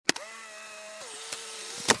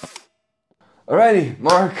Alrighty,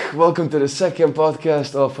 Mark, welcome to the second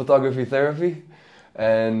podcast of Photography Therapy.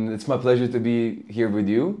 And it's my pleasure to be here with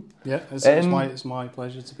you. Yeah, it's my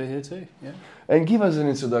pleasure to be here too. Yeah. And give us an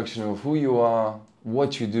introduction of who you are,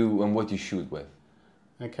 what you do, and what you shoot with.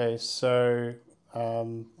 Okay, so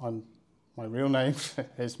my real name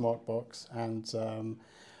is Mark Box, and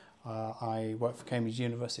I work for Cambridge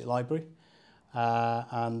University Library,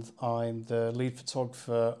 and I'm the lead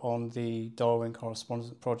photographer on the Darwin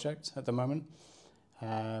Correspondence Project at the moment.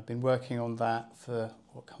 I've been working on that for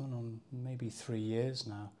coming on maybe 3 years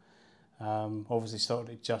now. Obviously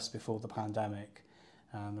started just before the pandemic,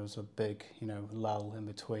 and there was a big, lull in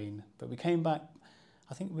between. But we came back.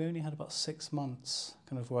 I think we only had about 6 months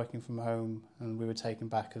kind of working from home, and we were taken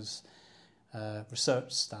back as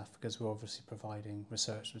research staff because we're obviously providing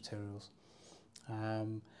research materials.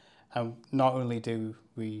 And not only do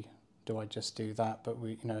I just do that, but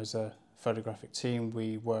we, as a photographic team,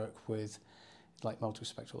 we work with like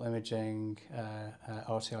multispectral imaging,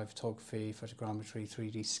 RTI photography, photogrammetry,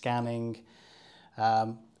 3D scanning,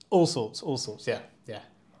 all sorts, yeah. Oh, yeah.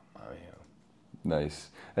 Nice.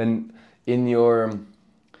 And in your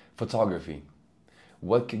photography,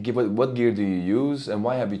 what gear do you use and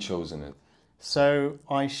why have you chosen it? So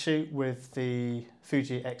I shoot with the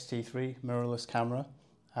Fuji X-T3 mirrorless camera.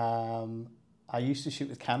 I used to shoot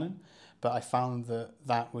with Canon, but I found that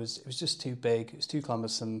it was just too big, it was too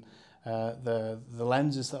cumbersome. The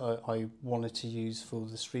lenses that I wanted to use for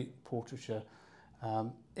the street portraiture,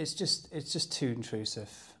 it's just too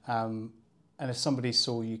intrusive. And if somebody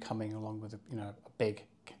saw you coming along with a big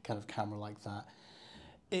kind of camera like that,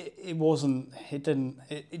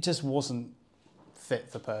 it just wasn't fit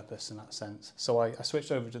for purpose in that sense. So I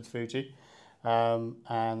switched over to the Fuji,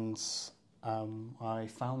 and I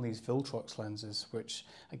found these Viltrox lenses, which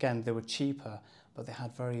again they were cheaper, but they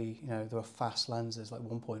had they were fast lenses like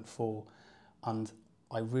 1.4, and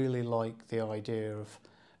I really like the idea of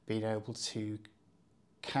being able to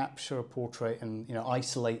capture a portrait and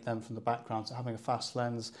isolate them from the background. So having a fast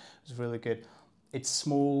lens is really good. It's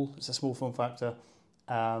small, it's a small form factor,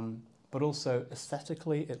 but also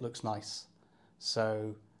aesthetically it looks nice.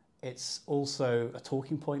 So it's also a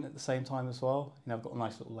talking point at the same time as well. I've got a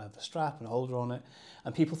nice little leather strap and a holder on it,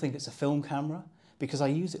 and people think it's a film camera because I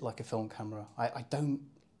use it like a film camera. I'm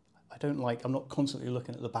not constantly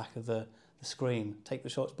looking at the back of the screen. Take the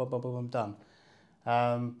shots, boom, boom, boom, I'm done.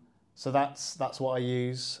 So that's what I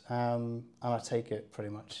use, and I take it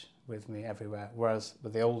pretty much with me everywhere. Whereas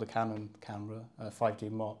with the older Canon camera,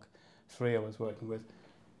 5D Mark III I was working with,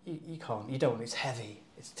 you don't, it's heavy,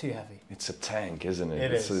 it's too heavy. It's a tank, isn't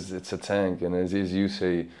it? It's a tank, and as you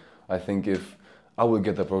say, I think if I would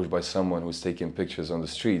get approached by someone who's taking pictures on the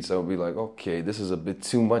streets, I would be like, okay, this is a bit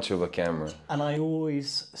too much of a camera. And I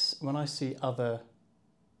always, when I see other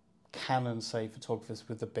Canon, say, photographers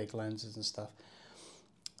with the big lenses and stuff,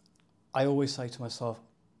 I always say to myself,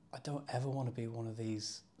 I don't ever want to be one of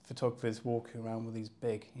these photographers walking around with these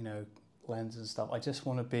big, lenses and stuff. I just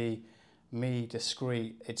want to be me,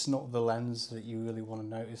 discreet. It's not the lens that you really want to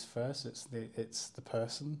notice first. It's the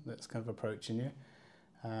person that's kind of approaching you.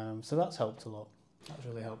 So that's helped a lot. That's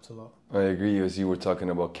really helped a lot. I agree. As you were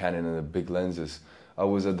talking about Canon and the big lenses, I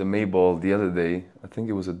was at the Mayball the other day. I think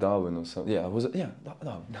it was a Darwin or something. Yeah, it was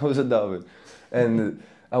a Darwin, and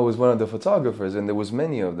I was one of the photographers, and there was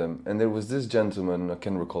many of them. And there was this gentleman. I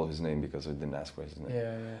can't recall his name because I didn't ask for his name.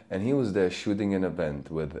 Yeah. And he was there shooting an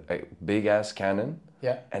event with a big ass Canon.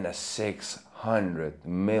 Yeah. And a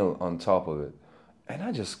 600mm on top of it, and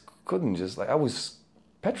I just couldn't. I was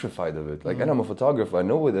petrified of it. And I'm a photographer, I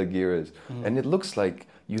know what that gear is, and it looks like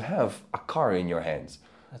you have a car in your hands.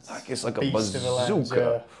 It's like a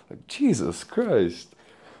bazooka. Like Jesus Christ.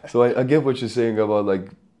 So I get what you're saying about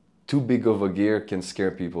too big of a gear can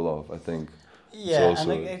scare people off, I think. Yeah,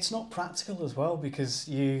 and it's not practical as well because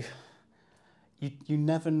you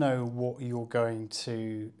never know what you're going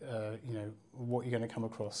to what you're going to come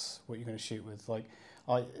across, what you're going to shoot with.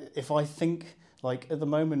 If I think at the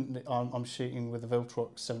moment I'm shooting with a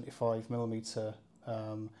Viltrox 75mm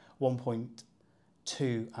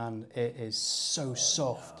 1.2, and it is so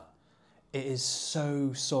soft. It is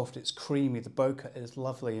so soft. It's creamy. The bokeh is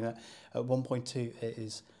lovely. At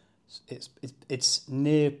 1.2, it's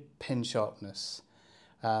near pin sharpness.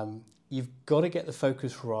 You've got to get the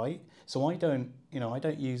focus right. So I don't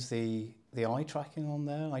use the eye tracking on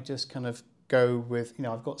there. I just kind of go with,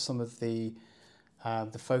 I've got some of the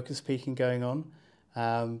focus peaking going on,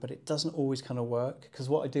 but it doesn't always kind of work because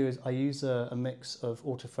what I do is I use a mix of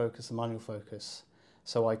autofocus and manual focus,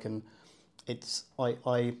 so I can,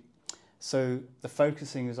 so the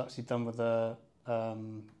focusing is actually done with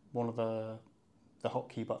one of the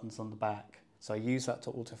hotkey buttons on the back. So I use that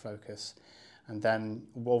to autofocus. And then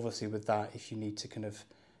obviously with that, if you need to kind of,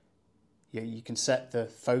 you can set the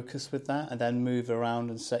focus with that and then move around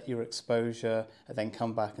and set your exposure and then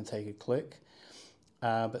come back and take a click.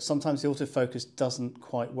 But sometimes the autofocus doesn't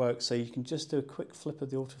quite work, so you can just do a quick flip of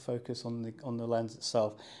the autofocus on the lens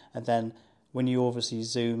itself, and then when you obviously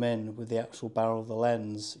zoom in with the actual barrel of the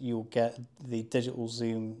lens, you'll get the digital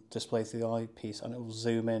zoom display through the eyepiece, and it will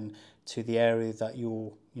zoom in to the area that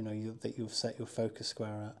you've set your focus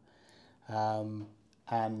square at.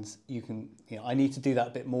 And you can, I need to do that a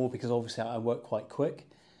bit more because obviously I work quite quick.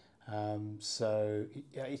 So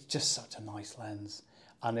it's just such a nice lens,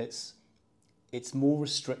 and it's more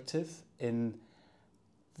restrictive in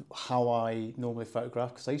how I normally photograph,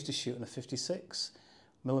 because I used to shoot in a 56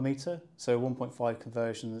 millimeter, so 1.5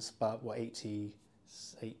 conversion. That's about 80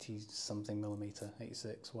 something millimeter,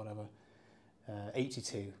 86, whatever,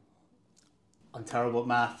 82. I'm terrible at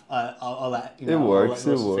math. I'll let you know. It works.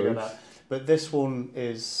 Figure it out. But this one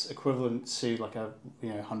is equivalent to like a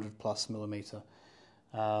 100 plus millimeter.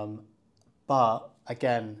 But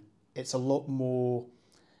again, it's a lot more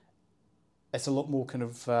kind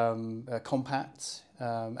of compact.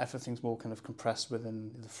 Everything's more kind of compressed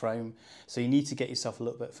within the frame. So you need to get yourself a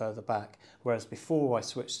little bit further back. Whereas before I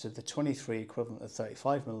switched to the 23 equivalent of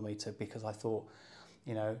 35 millimeter because I thought,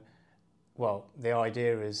 the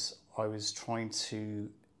idea is I was trying to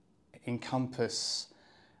encompass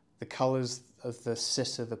the colours of the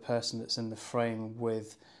sitter, the person that's in the frame,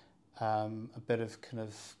 with a bit of kind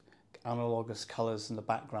of analogous colours in the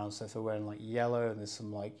background. So if they're wearing like yellow and there's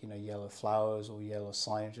some yellow flowers or yellow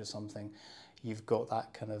signage or something, you've got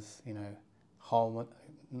that kind of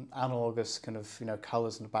analogous kind of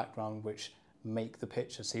colours in the background which make the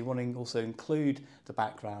picture. So you want to also include the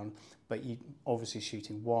background, but you obviously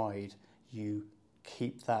shooting wide, you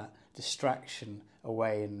keep that distraction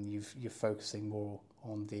away and you're focusing more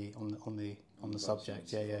on the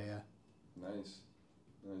subject. Yeah. Nice.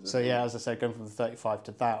 So yeah, as I said, going from the 35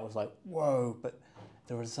 to that, I was like, whoa! But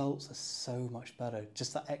the results are so much better.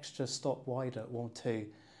 Just that extra stop wider at 1.2,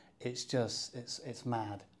 it's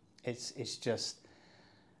mad. It's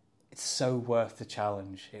so worth the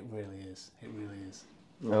challenge. It really is.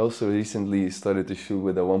 I also recently started to shoot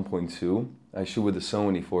with a 1.2. I shoot with the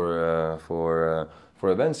Sony for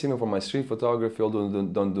events, for my street photography. Although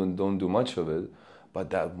don't do much of it,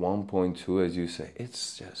 but that 1.2, as you say,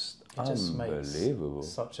 it's just unbelievable. Makes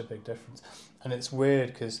such a big difference. And it's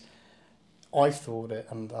weird because I thought it,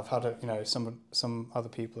 and I've had some other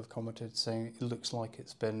people have commented saying it looks like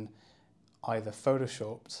it's been either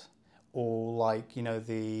photoshopped or like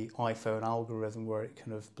the iPhone algorithm where it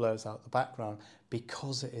kind of blurs out the background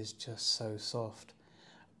because it is just so soft.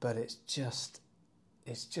 But it's just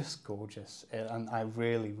gorgeous, and I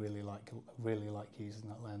really like using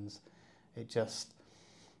that lens. It just,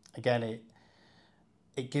 again,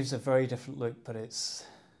 it gives a very different look, but it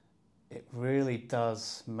really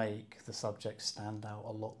does make the subject stand out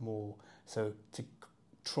a lot more. So to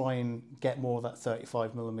try and get more of that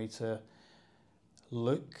 35 millimeter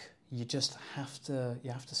look, you just have to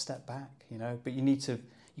step back, But you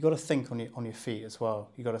got to think on your feet as well.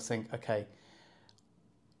 You got to think, okay,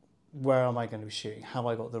 where am I going to be shooting? Have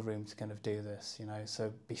I got the room to kind of do this?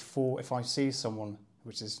 So before, if I see someone,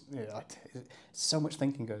 which is so much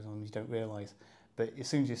thinking goes on, you don't realise. But as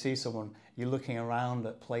soon as you see someone, you're looking around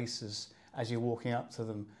at places as you're walking up to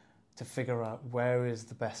them to figure out where is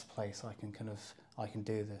the best place I can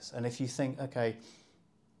do this. And if you think, okay,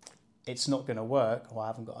 it's not going to work, or I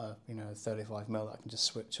haven't got a 35mm that I can just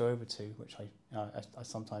switch over to, which I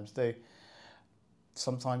sometimes do.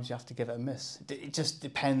 Sometimes you have to give it a miss. It just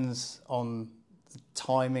depends on the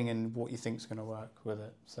timing and what you think is going to work with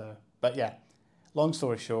it. So, but yeah, long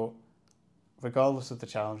story short, regardless of the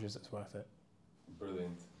challenges, it's worth it.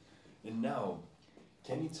 Brilliant. And now,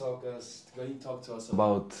 can you talk to us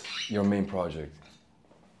about your main project?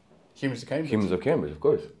 Humans of Cambridge. Humans of Cambridge, of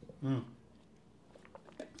course. Mm.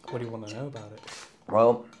 What do you want to know about it?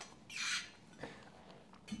 Well,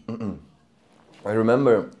 I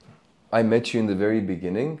remember I met you in the very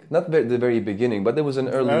beginning. Not the very beginning, but there was an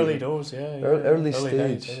early doors, early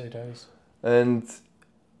stage. Early days. And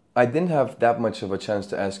I didn't have that much of a chance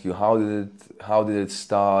to ask you how did it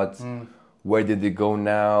start? Where did it go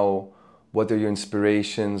now? What are your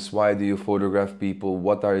inspirations? Why do you photograph people?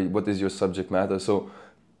 What is your subject matter? So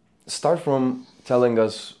start from telling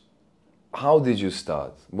us, how did you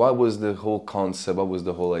start? What was the whole concept? What was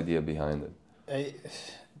the whole idea behind it?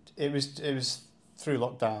 It was through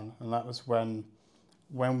lockdown, and that was when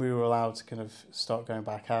we were allowed to kind of start going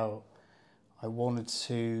back out. I wanted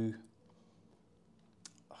to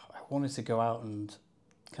go out and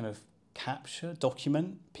kind of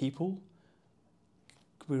document people.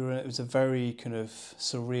 It was a very kind of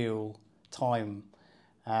surreal time,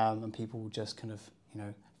 and people were just kind of,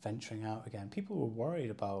 venturing out again. People were worried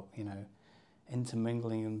about,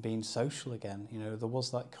 intermingling and being social again. There was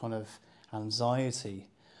that kind of anxiety.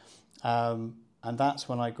 And that's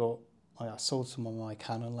when I sold some of my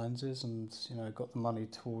Canon lenses and, got the money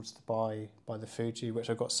towards the buy the Fuji, which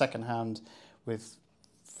I got secondhand with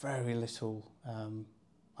very little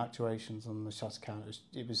actuations on the shutter count.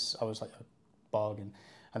 I was like a bargain.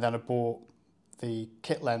 And then I bought the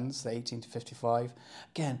kit lens, the 18-55.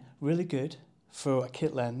 Again, really good for a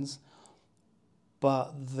kit lens,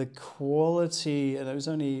 but the quality, and it was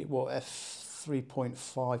only, f3.5,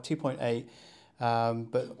 2.8,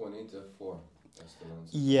 but 2.8 to 4. That's the lens.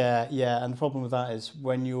 Yeah, and the problem with that is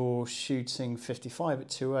when you're shooting 55 at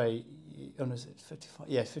 2.8, is it 55?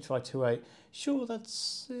 Yeah, 55 2.8. Sure,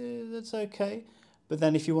 that's okay, but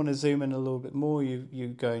then if you want to zoom in a little bit more,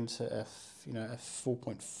 you go into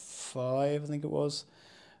f4.5, I think it was.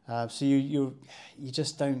 So you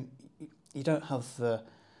just don't have the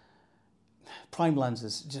prime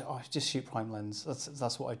lenses. Just shoot prime lens.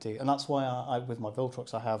 That's what I do, and that's why I with my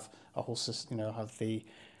Viltrox I have a whole system. I have the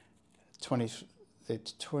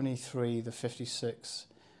 23, the 56,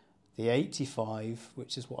 the 85,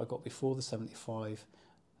 which is what I got before the 75.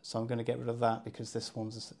 So I'm going to get rid of that because this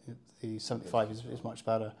one's the 75 is much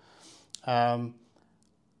better.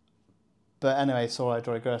 But anyway, sorry, I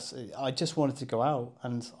digress. I just wanted to go out,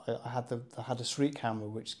 and I had a street camera,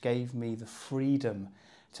 which gave me the freedom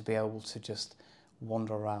to be able to just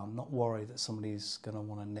wander around, not worry that somebody's going to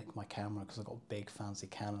want to nick my camera because I've got a big fancy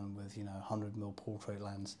Canon with 100mm portrait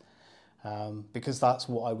lens, because that's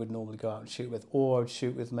what I would normally go out and shoot with, or I would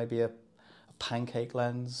shoot with maybe a pancake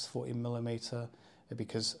lens, 40mm,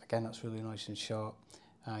 because again that's really nice and sharp,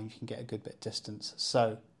 and you can get a good bit of distance.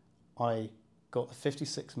 So I got the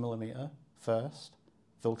 56mm first,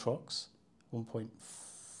 Viltrox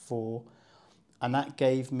 1.4, and that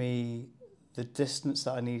gave me the distance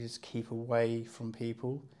that I needed to keep away from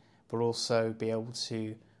people, but also be able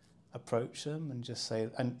to approach them and just say,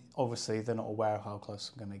 and obviously they're not aware of how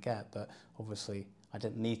close I'm going to get, but obviously I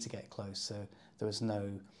didn't need to get close, so there was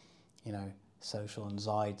no, social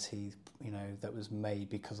anxiety, that was made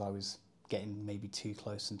because I was getting maybe too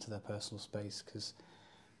close into their personal space.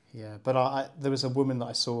 But there was a woman that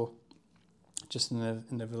I saw just in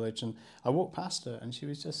the village, and I walked past her, and she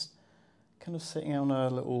was just kind of sitting on a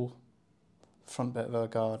little front bit of her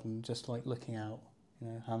garden, just like looking out,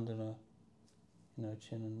 hand in her,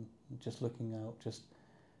 chin, and just looking out, just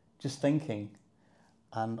thinking.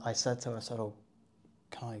 And I said to her, "Oh,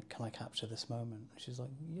 can I capture this moment?" And she's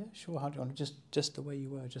like, "Yeah, sure. How do you want it? Just the way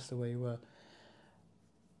you were, just the way you were."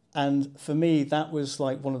 And for me, that was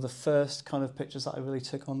like one of the first kind of pictures that I really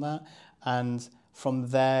took on that. And from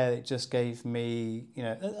there, it just gave me,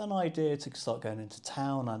 an idea to start going into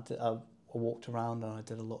town. I walked around and I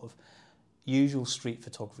did a lot of usual street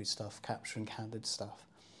photography stuff, capturing candid stuff.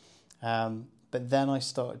 But then I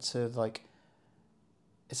started to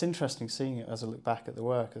it's interesting seeing it as I look back at the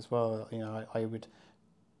work as well. I would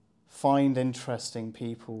find interesting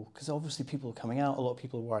people, because obviously people are coming out, a lot of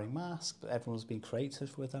people are wearing masks, but everyone's being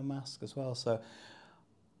creative with their mask as well. So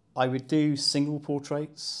I would do single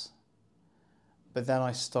portraits, but then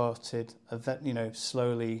I started,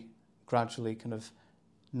 slowly, gradually kind of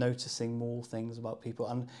noticing more things about people.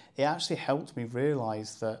 And it actually helped me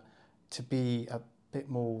realise that to be a bit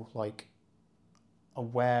more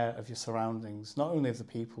aware of your surroundings, not only of the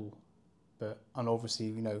people, and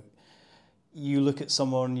obviously, you look at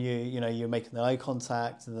someone, you're making the eye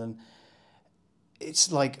contact, and then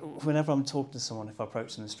it's like whenever I'm talking to someone, if I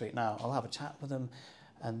approach them in the street now, I'll have a chat with them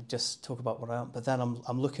and just talk about what I am. But then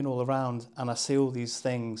I'm looking all around and I see all these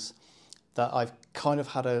things that I've kind of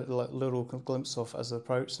had a little glimpse of as I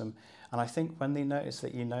approach them. And I think when they notice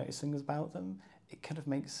that you notice things about them, it kind of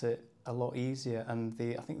makes it a lot easier. And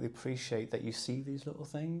I think they appreciate that you see these little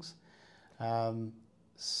things.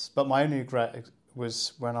 But my only regret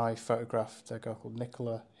was when I photographed a girl called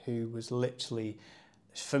Nicola, who was literally,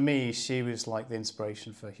 for me, she was like the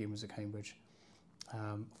inspiration for Humans at Cambridge.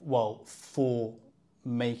 For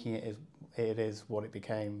making it is what it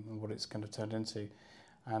became and what it's kind of turned into.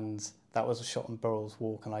 And that was a shot on Burrell's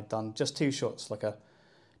Walk, and I'd done just 2 shots, like a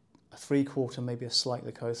 3/4, maybe a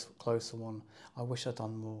slightly closer one. I wish I'd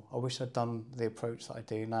done more. I wish I'd done the approach that I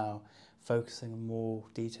do now, focusing on more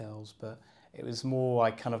details, but it was more,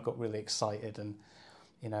 I kind of got really excited, and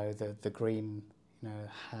the green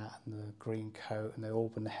hat and the green coat and the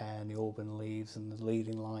auburn hair and the auburn leaves and the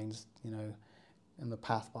leading lines, and the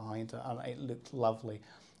path behind it, and it looked lovely.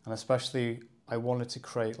 And especially I wanted to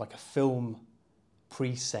create like a film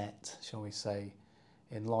preset, shall we say,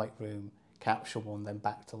 in Lightroom, capture one, then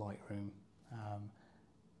back to Lightroom,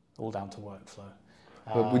 all down to workflow.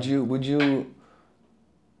 But would you?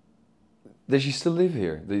 Does she still live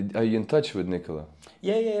here? Are you in touch with Nicola?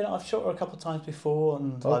 Yeah. I've shot her a couple of times before,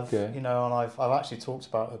 and Okay. I've actually talked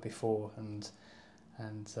about her before, and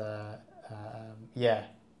yeah.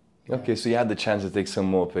 Okay, so you had the chance to take some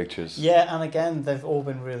more pictures. Yeah, and again, they've all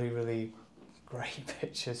been really, really great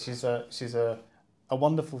pictures. She's a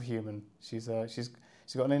wonderful human. She's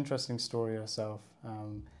got an interesting story herself,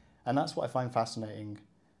 and that's what I find fascinating,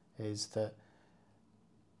 is that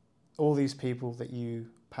all these people that you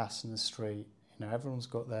pass in the street, everyone's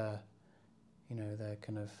got their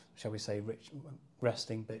kind of, shall we say,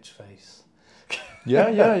 resting bitch face. Yeah.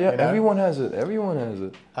 Everyone has it.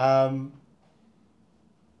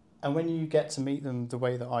 And when you get to meet them the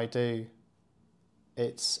way that I do,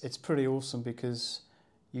 it's pretty awesome, because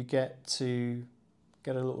you get to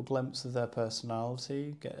get a little glimpse of their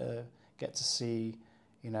personality, get to see,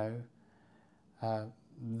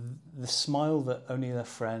 the smile that only their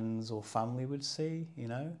friends or family would see,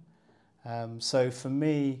 So for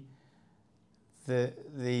me,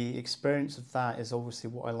 the experience of that is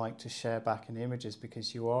obviously what I like to share back in the images,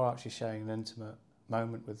 because you are actually sharing an intimate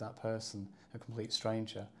moment with that person, a complete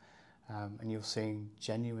stranger. And you're seeing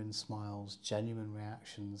genuine smiles, genuine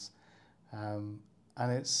reactions, and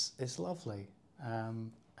it's lovely.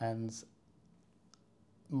 And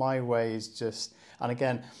my way is just, and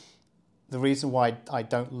again, the reason why I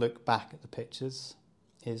don't look back at the pictures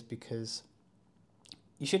is because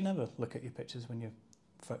you should never look at your pictures when you're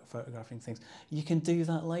photographing things. You can do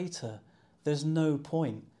that later. There's no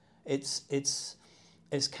point. It's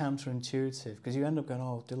counterintuitive, because you end up going,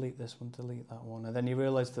 oh, delete this one, delete that one, and then you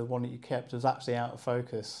realise the one that you kept was actually out of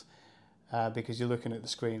focus because you're looking at the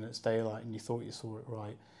screen and it's daylight and you thought you saw it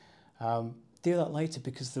right. Do that later,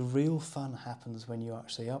 because the real fun happens when you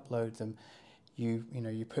actually upload them.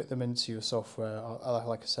 You put them into your software.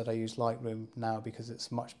 Like I said, I use Lightroom now because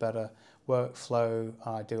it's much better workflow.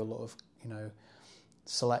 I do a lot of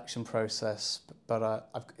selection process, but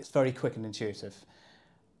it's very quick and intuitive.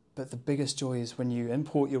 But the biggest joy is when you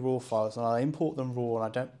import your RAW files, and I import them raw, and I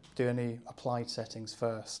don't do any applied settings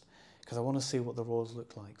first, because I want to see what the RAWs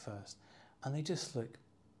look like first. And they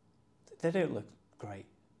don't look great,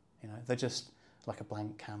 they're just like a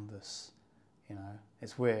blank canvas,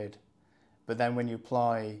 it's weird. But then when you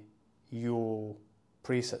apply your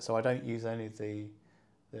presets, so I don't use any of the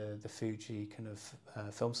Fuji kind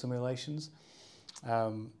of film simulations,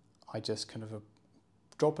 I just kind of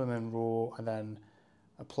drop them in RAW and then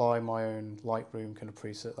apply my own Lightroom kind of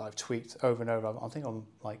preset that I've tweaked over and over. I think I'm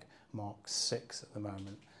like Mark 6 at the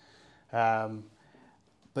moment.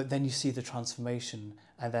 But then you see the transformation,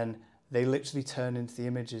 and then they literally turn into the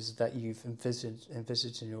images that you've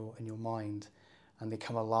envisaged in your mind, and they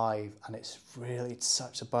come alive, and it's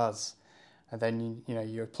such a buzz. And then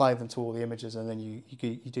you apply them to all the images, and then you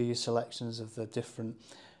do your selections of the different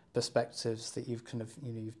perspectives that you've kind of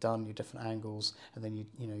you've done, your different angles, and then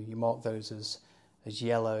you mark those as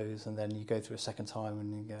yellows, and then you go through a second time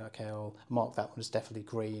and you go, okay, I'll mark that one as definitely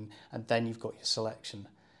green, and then you've got your selection.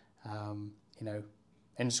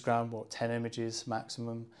 Instagram, 10 images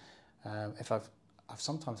maximum. If I've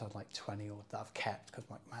sometimes had like 20 or that I've kept, because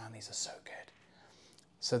I'm like, man, these are so good.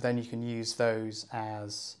 So then you can use those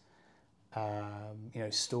as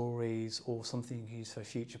stories, or something you can use for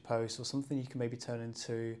future posts, or something you can maybe turn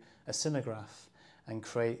into a cinemagraph and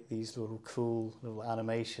create these cool little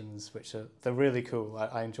animations, they're really cool.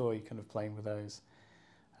 I enjoy kind of playing with those.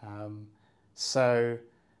 So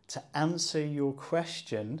to answer your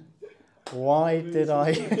question, why did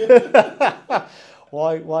I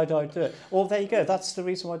why do I do it? Well, there you go. That's the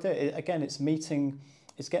reason why I do it. Again, it's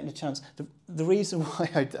getting a chance. The reason why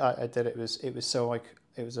I did it was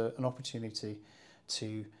an opportunity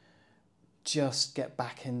to just get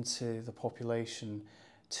back into the population,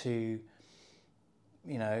 to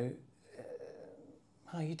how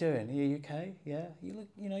are you doing? Are you okay? Yeah, you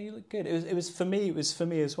look good. It was for me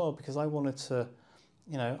as well, because I wanted to,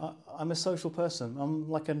 I'm a social person. I'm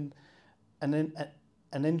like an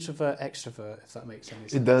introvert extrovert, if that makes any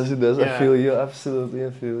sense. It does. Yeah. I feel you. Absolutely, I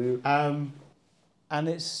feel you. And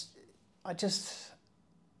it's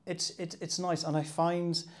nice, and I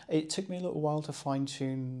find it took me a little while to fine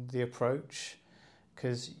tune the approach,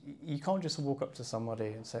 because you can't just walk up to somebody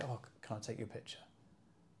and say, "Oh, can I take your picture?"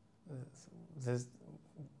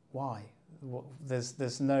 Why?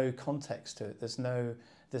 There's no context to it. There's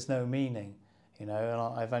no meaning, And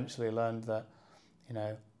I eventually learned that,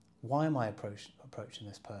 why am I approaching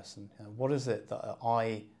this person? What is it that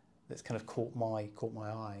that's kind of caught my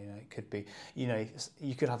eye. You know, it could be, you know,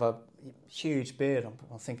 you could have a huge beard.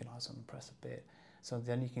 I'm thinking, oh, that's an impressive beard. So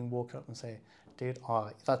then you can walk up and say, dude,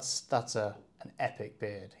 that's an epic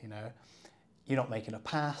beard. You know, you're not making a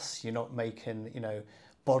pass. You're not making, you know,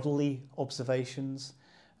 bodily observations.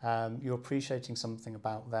 You're appreciating something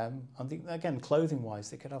about them. I think, again, clothing-wise,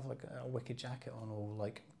 they could have like a wicked jacket on, or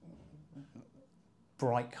like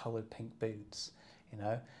bright coloured pink boots, you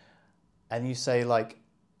know. And you say, like,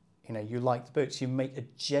 you know, you like the boots. You make a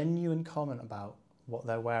genuine comment about what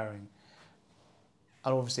they're wearing.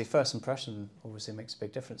 And obviously, first impression obviously makes a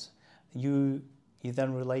big difference. You're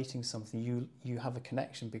then relating something. You have a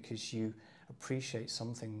connection because you appreciate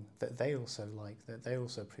something that they also like, that they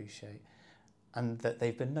also appreciate, and that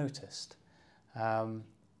they've been noticed. And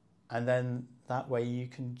then that way you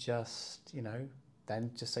can just, you know,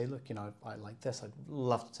 then just say, look, you know, I like this. I'd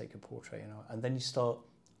love to take a portrait, you know. And then you start,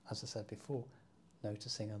 as I said before,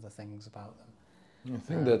 noticing other things about them. I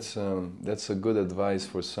think that's a good advice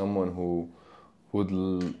for someone who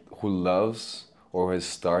loves or is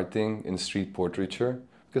starting in street portraiture.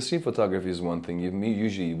 Because street photography is one thing you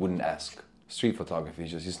usually wouldn't ask. Street photography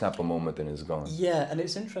is just you snap a moment and it's gone. Yeah, and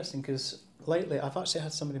it's interesting because lately I've actually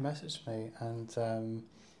had somebody message me, and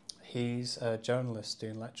he's a journalist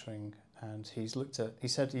doing lecturing, and he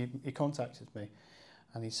said he contacted me,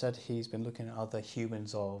 and he said he's been looking at other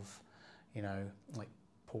humans of, you know, like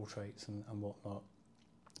portraits and whatnot.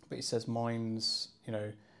 But he says mine's, you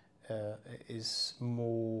know, is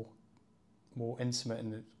more intimate,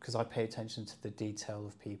 because I pay attention to the detail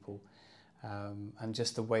of people, and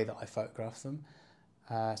just the way that I photograph them.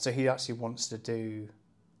 So he actually wants to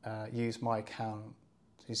use my account.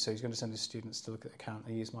 So he's going to send his students to look at the account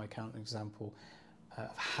and use my account as an example of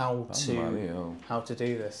how to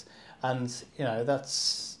do this. And, you know,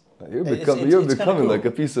 that's... You're becoming like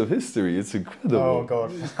a piece of history. It's incredible. Oh,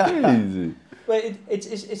 God. It's crazy. But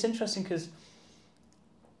it's interesting because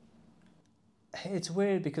it's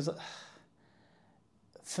weird because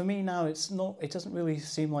for me now it doesn't really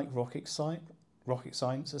seem like rocket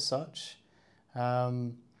science as such.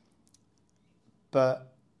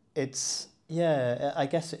 But it's, yeah, I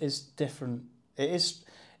guess it is different. It's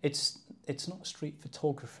not street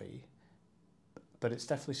photography, but it's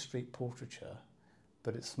definitely street portraiture.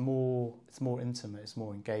 But it's more intimate, it's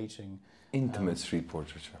more engaging. Intimate street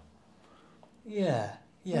portraiture. Yeah.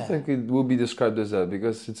 I think it will be described as that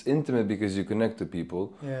because it's intimate because you connect to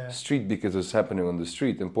people. Yeah. Street because it's happening on the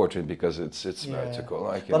street, and portrait because it's vertical.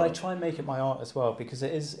 But I try and make it my art as well because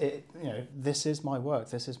this is my work.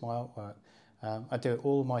 This is my artwork. I do it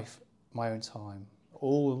all my own time.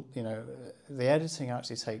 All, you know, the editing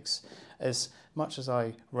actually takes, as much as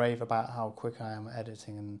I rave about how quick I am at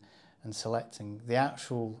editing and selecting, the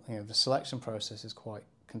actual, you know, the selection process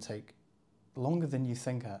can take longer than you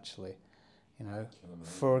think actually. You know,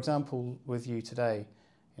 for example, with you today,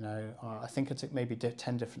 you know, I think I took maybe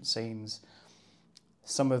 10 different scenes.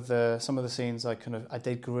 Some of the scenes I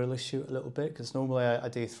did guerrilla shoot a little bit because normally I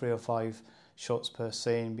do 3 or 5 shots per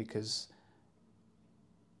scene because,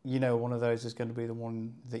 you know, one of those is going to be the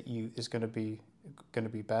one that is going to be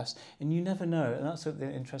best, and you never know. And that's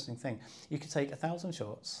the interesting thing. You could take 1,000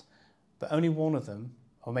 shots, but only one of them,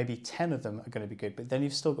 or maybe 10 of them, are going to be good. But then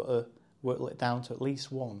you've still got to whittle it down to at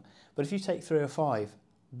least one. But if you take 3 or 5,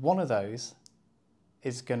 one of those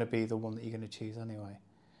is going to be the one that you're going to choose anyway.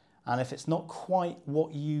 And if it's not quite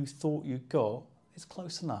what you thought you got, it's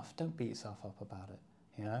close enough. Don't beat yourself up about it.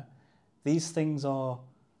 You know, these things are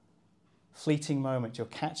fleeting moments. You're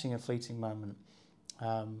catching a fleeting moment.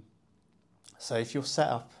 So if you're set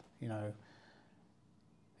up, you know,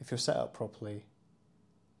 if you're set up properly,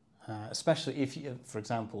 especially if you, for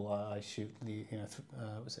example, I shoot the, you know,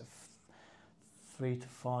 was it 3 to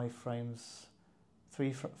 5 frames,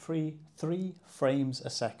 three frames a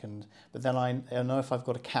second. But then I know if I've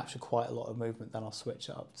got to capture quite a lot of movement, then I'll switch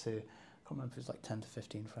it up to, I can't remember if it's like 10 to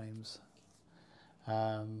 15 frames.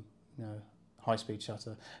 You know, high-speed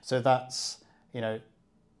shutter. So that's, you know,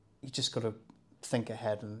 you just got to think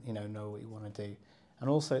ahead and, you know what you want to do. And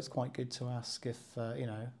also it's quite good to ask if, you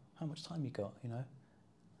know, how much time you got, you know.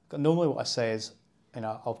 Normally what I say is, you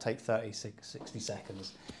know, I'll take 30, 60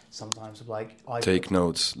 seconds. Sometimes I'm like... Take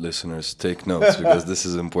notes, listeners, take notes, because this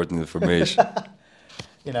is important information.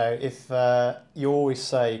 You know, if you always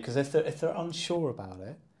say, because if they're unsure about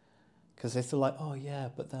it, because if they're like, oh yeah,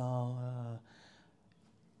 but they'll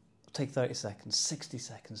take 30 seconds, 60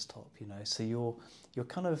 seconds top, you know. So you're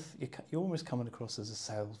almost coming across as a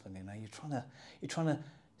salesman, you know. You're trying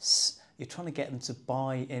to get them to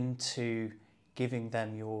buy into giving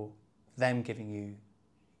them giving you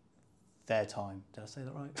their time. Did I say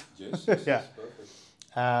that right? Yes, yeah. perfect.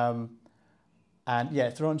 And yeah,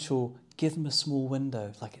 if they're unsure, give them a small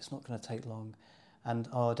window. Like, it's not going to take long. And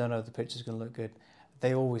I don't know if the picture's going to look good.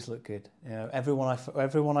 They always look good. You know, everyone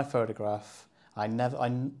I photograph,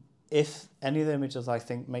 if any of the images I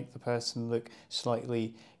think make the person look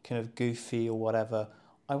slightly kind of goofy or whatever,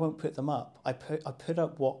 I won't put them up. I put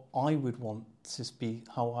up what I would want to be,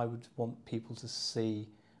 how I would want people to see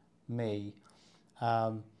me.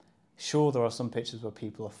 Sure, there are some pictures where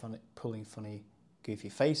people are pulling funny, goofy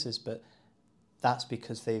faces, but that's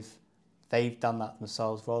because they've done that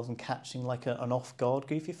themselves rather than catching like an off-guard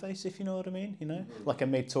goofy face, if you know what I mean. You know, like a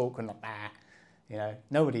mid-talk and like, you know,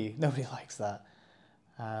 nobody likes that.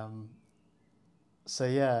 So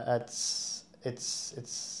yeah, it's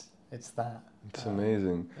that. It's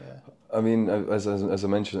amazing. Yeah. I mean, as I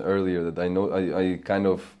mentioned earlier, that I know I kind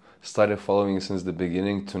of started following you since the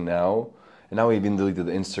beginning to now. And now I even deleted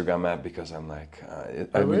the Instagram app because I'm like...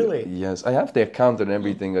 really? Yes, I have the account and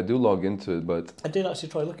everything. I do log into it, but... I did actually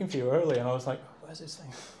try looking for you earlier and I was like, where's this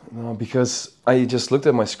thing? No, because I just looked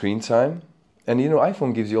at my screen time. And, you know,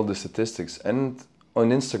 iPhone gives you all the statistics. And on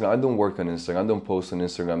Instagram, I don't work on Instagram. I don't post on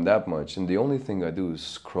Instagram that much. And the only thing I do is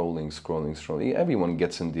scrolling. Everyone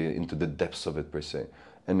gets into the depths of it, per se.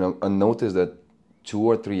 And I noticed that 2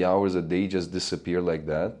 or 3 hours a day just disappear like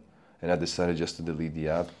that. And I decided just to delete the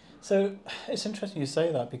app. So it's interesting you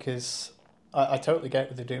say that because I totally get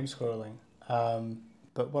with the doom scrolling.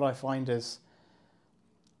 But what I find is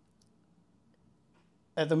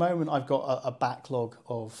at the moment I've got a backlog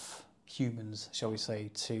of humans, shall we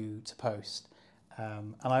say, to post.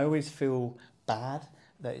 And I always feel bad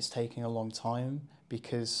that it's taking a long time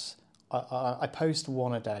because I post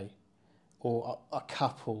one a day or a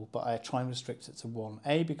couple, but I try and restrict it to one.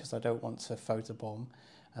 A, because I don't want to photobomb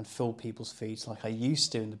and fill people's feeds like I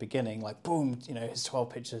used to in the beginning, like boom, you know, here's 12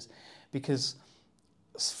 pictures. Because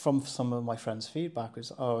from some of my friends' feedback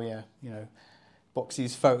was, oh yeah, you know,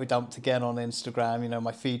 Boxy's photo dumped again on Instagram, you know,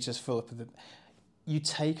 my feed just full up with it. You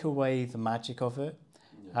take away the magic of it.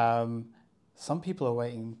 Yeah. Some people are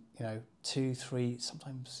waiting, you know, 2, 3,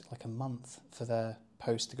 sometimes like a month for their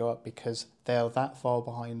post to go up because they're that far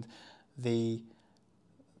behind the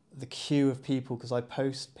queue of people, because I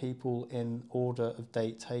post people in order of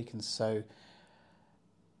date taken. So,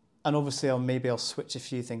 and obviously I'll switch a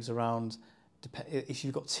few things around. If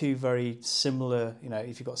you've got two very similar, you know,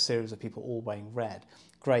 if you've got a series of people all wearing red,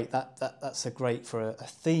 great. That's a great for a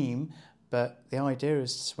theme. But the idea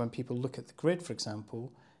is when people look at the grid, for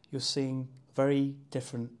example, you're seeing very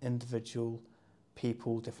different individual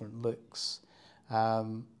people, different looks.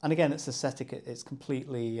 And again, it's aesthetic, it's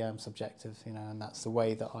completely subjective, you know, and that's the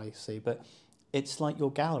way that I see. But it's like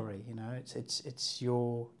your gallery, you know, it's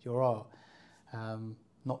your art,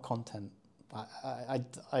 not content.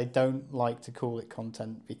 I don't like to call it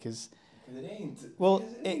content because it ain't.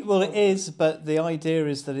 It is, but the idea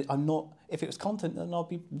is that I'm not. If it was content, then I'll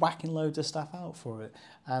be whacking loads of stuff out for it,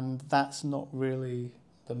 and that's not really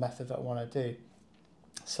the method that I want to do.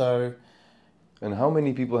 So. And how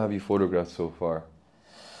many people have you photographed so far?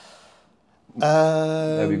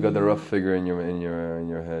 Have you got a rough figure in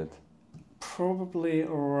your head? Probably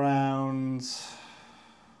around.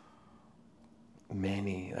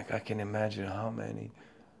 Many. Like I can imagine how many.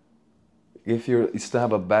 If you still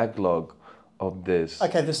have a backlog of this.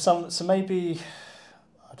 Okay, there's some. So maybe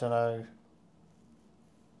I don't know.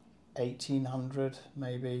 1,800,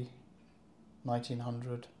 maybe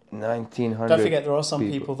 1,900. 1,900. Don't forget, there are some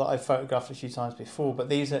people that I've photographed a few times before, but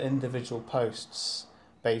these are individual posts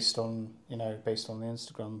based on the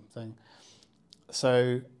Instagram thing.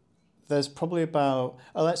 So there's probably about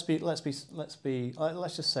let's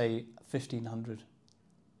just say 1,500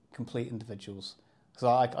 complete individuals,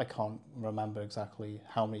 because I can't remember exactly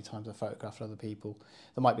how many times I photographed other people.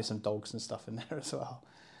 There might be some dogs and stuff in there as well.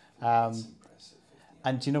 That's impressive.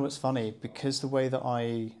 And do you know what's funny? Because the way that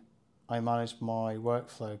I manage my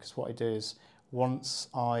workflow, because what I do is once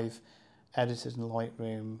I've edited in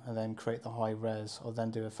Lightroom and then create the high res, I'll then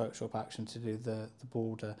do a Photoshop action to do the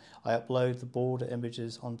border. I upload the border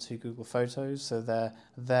images onto Google Photos, so they're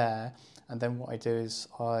there, and then what I do is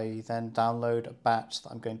I then download a batch that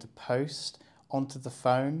I'm going to post onto the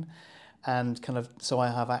phone, and kind of so I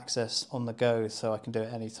have access on the go, so I can do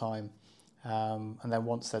it anytime. And then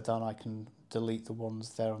once they're done, I can delete the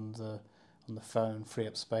ones there on the phone, free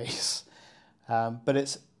up space.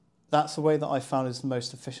 But that's the way that I found is the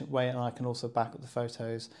most efficient way, and I can also back up the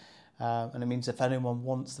photos. And it means if anyone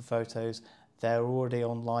wants the photos, they're already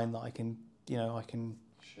online that I can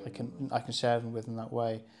share them with in that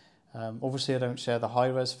way. Obviously, I don't share the high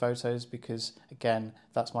res photos because again,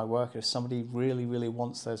 that's my work. If somebody really, really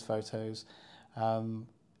wants those photos,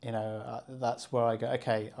 that's where I go,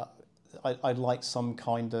 okay, I'd like some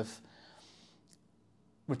kind of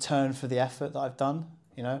return for the effort that I've done.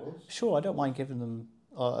 Sure, I don't mind giving them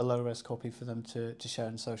a low-res copy for them to share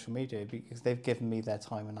on social media, because they've given me their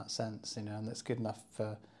time in that sense, and that's good enough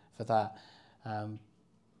for that.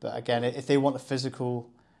 But again, if they want a physical,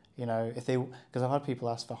 because I've had people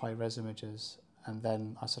ask for high-res images, and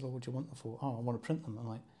then I said, what do you want them for? Oh, I want to print them. I'm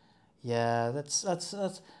like, yeah, that's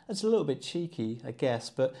a little bit cheeky, I guess.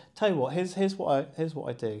 But tell you what, here's what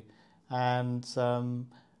I do, and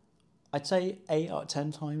I'd say 8 out of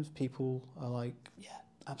 10 times people are like, yeah,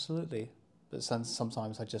 absolutely. But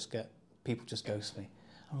sometimes I just get people just ghost me.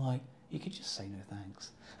 I'm like, you could just say no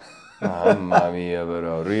thanks. Mamma mia,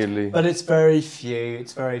 bro, really? But it's very few.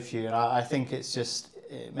 And I think it's just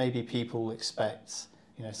maybe people expect,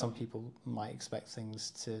 some people might expect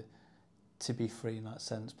things to be free in that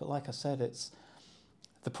sense. But like I said, it's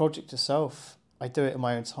the project itself. I do it in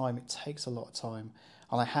my own time. It takes a lot of time,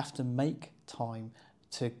 and I have to make time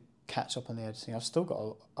to catch up on the editing.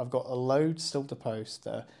 I've got a load still to post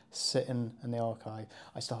that are sitting in the archive.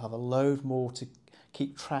 I still have a load more to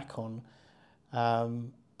keep track on,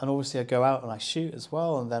 and obviously I go out and I shoot as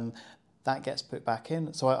well, and then that gets put back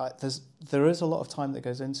in. So there is a lot of time that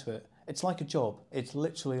goes into it. It's like a job. It's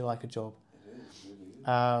literally like a job. It is,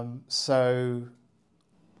 really. So,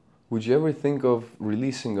 would you ever think of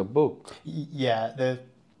releasing a book? Yeah,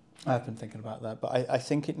 I've been thinking about that, but I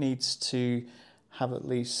think it needs to have at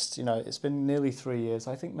least, it's been nearly 3 years.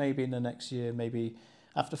 I think maybe in the next year, maybe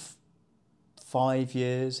after 5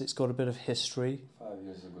 years, it's got a bit of history. 5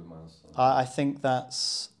 years is a good milestone. I think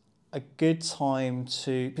that's a good time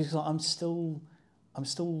to, because I'm still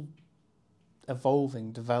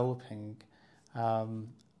evolving, developing, and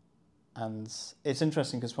it's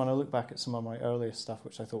interesting because when I look back at some of my earlier stuff,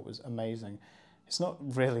 which I thought was amazing, it's not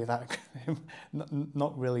really that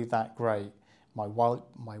not really that great. My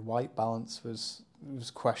white balance was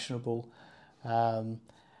questionable, I'm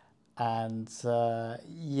actually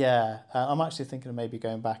thinking of maybe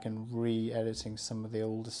going back and re-editing some of the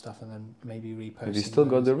older stuff and then maybe reposting. Have you still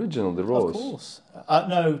got the original, the raws? Of course.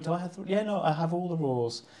 No, do I have? I have all the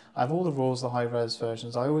raws. I have all the raws, the high-res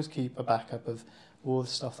versions. I always keep a backup of all the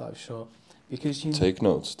stuff that I've shot, because take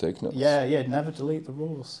notes. Yeah, never delete the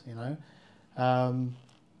raws.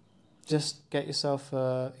 Just get yourself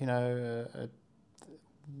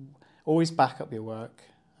always back up your work.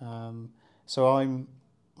 So I'm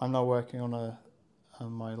now working on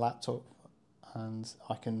my laptop, and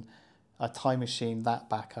I time machine that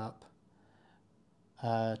back up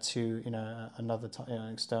to another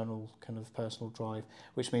external kind of personal drive,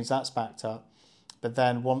 which means that's backed up. But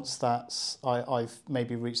then once I've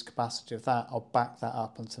maybe reached the capacity of that, I'll back that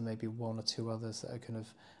up onto maybe 1 or 2 others that are kind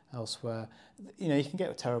of elsewhere. You can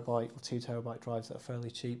get a terabyte or 2 terabyte drives that are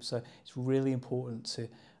fairly cheap. So it's really important to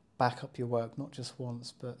back up your work, not just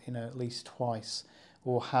once, but at least twice,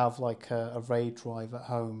 or have like a RAID drive at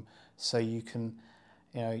home, so you can,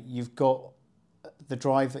 you've got the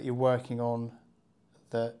drive that you're working on,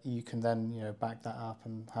 that you can then back that up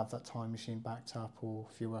and have that time machine backed up, or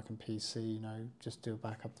if you're working PC, just do a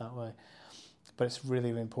backup that way. But it's really,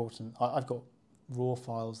 really important. I've got raw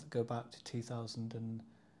files that go back to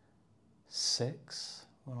 2006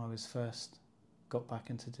 when I was first got back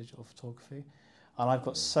into digital photography, and I've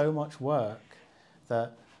got so much work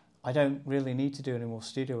that I don't really need to do any more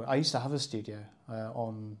studio work. I used to have a studio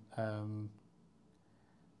on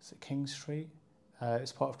is it King Street?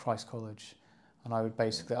 It's part of Christ College. And I would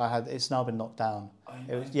basically, it's now been knocked down.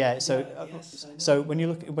 So when you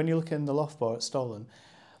look in the loft bar at Stolen,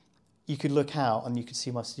 you could look out and you could see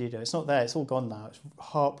my studio. It's not there, it's all gone now. It's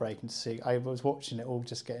heartbreaking to see. I was watching it all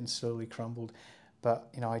just getting slowly crumbled. But,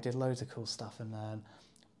 I did loads of cool stuff in there.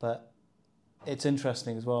 But it's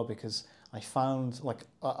interesting as well, because I found,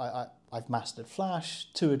 I've mastered Flash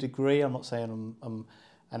to a degree. I'm not saying I'm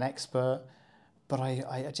an expert, but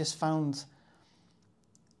I just found...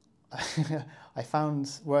 I found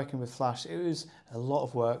working with Flash, it was a lot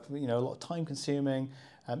of work, a lot of time consuming.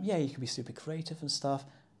 You can be super creative and stuff,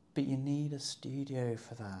 but you need a studio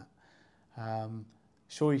for that.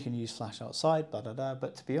 Sure, you can use Flash outside, but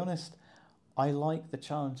to be honest, I like the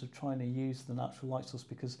challenge of trying to use the natural light source,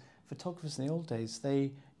 because photographers in the old days,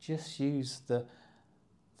 they just used the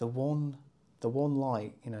one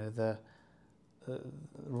light,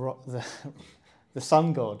 the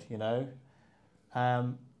sun god,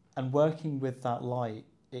 and working with that light,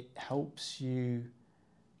 it helps you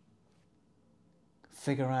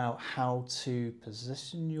figure out how to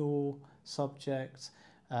position your subject,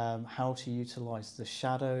 how to utilise the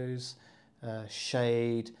shadows,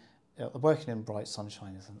 shade. Working in bright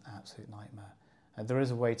sunshine is an absolute nightmare. And there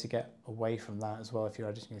is a way to get away from that as well if you're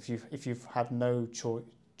editing. If you've had no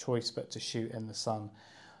choice but to shoot in the sun,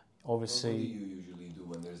 obviously. What do you usually do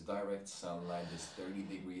when there's direct sunlight, there's 30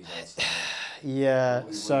 degrees outside? Yeah,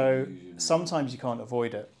 so sometimes you can't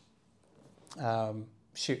avoid it.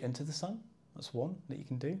 Shoot into the sun, that's one that you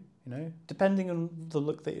can do, depending on the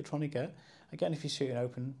look that you're trying to get. Again, if you're shooting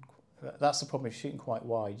open, that's the problem. If you're shooting quite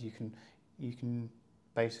wide, you can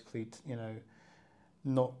basically,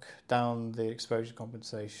 knock down the exposure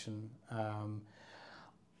compensation.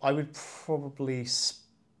 I would probably,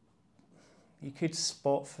 you could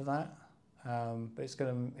spot for that, but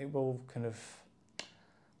it will kind of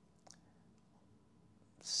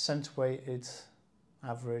center weighted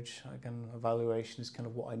average, again, evaluation is kind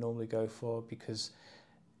of what I normally go for, because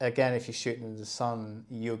again, if you're shooting in the sun,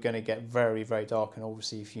 you're going to get very, very dark, and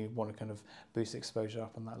obviously if you want to kind of boost the exposure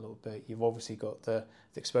up on that a little bit, you've obviously got the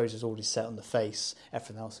exposure's already set on the face,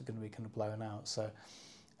 everything else is going to be kind of blown out. So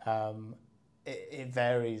it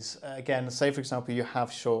varies. Again, say for example you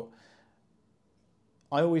have shot,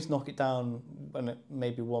 I always knock it down when it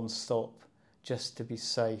maybe one stop, just to be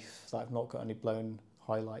safe, that I've not got any blown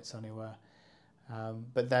highlights anywhere.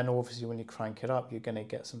 But then obviously when you crank it up, you're going to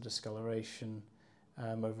get some discoloration,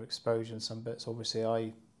 overexposure in some bits.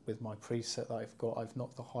 Obviously with my preset that I've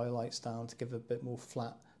knocked the highlights down to give a bit more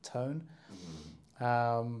flat tone.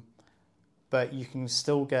 But you can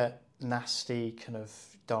still get nasty kind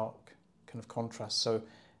of dark kind of contrast. So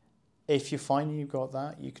if you're finding you've got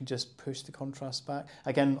that, you can just push the contrast back.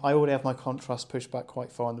 Again, I already have my contrast pushed back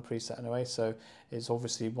quite far in the preset anyway, so it's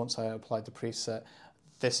obviously once I applied the preset,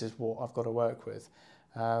 this is what I've got to work with.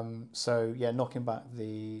 So yeah, knocking back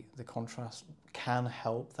the contrast can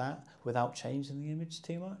help that without changing the image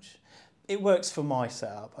too much. It works for my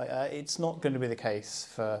setup. It's not going to be the case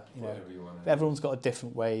for everyone. Everyone's got a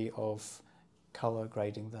different way of color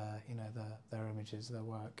grading their images, their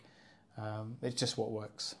work. It's just what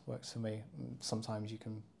works for me. Sometimes you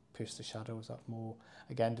can push the shadows up more.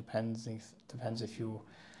 Again, depends if you're.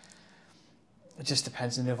 It just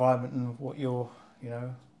depends on the environment and what you're.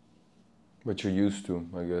 What you're used to,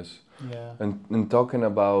 I guess. Yeah. And talking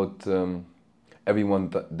about everyone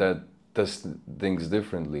that does things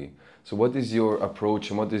differently. So what is your approach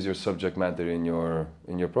and what is your subject matter in your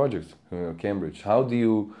project, Cambridge? How do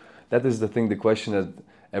you? That is the question that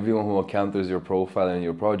everyone who encounters your profile and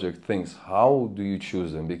your project thinks. How do you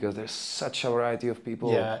choose them? Because there's such a variety of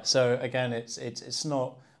people. Yeah. So again, it's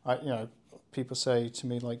not. People say to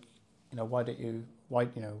me like, why do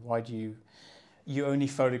you only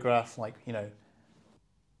photograph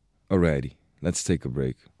Alrighty, let's take a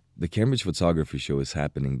break. The Cambridge Photography Show is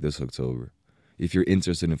happening this October. If you're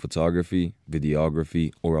interested in photography,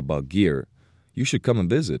 videography, or about gear, you should come and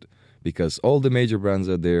visit, because all the major brands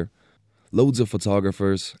are there, loads of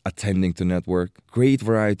photographers attending to network, great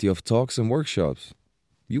variety of talks and workshops.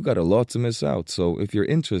 You got a lot to miss out, so if you're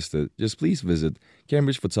interested, just please visit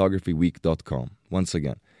CambridgePhotographyWeek.com. Once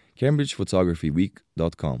again,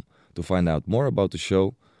 CambridgePhotographyWeek.com to find out more about the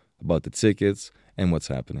show, about the tickets, and what's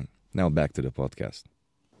happening. Now back to the podcast.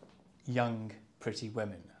 Young, pretty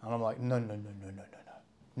women. And I'm like, no.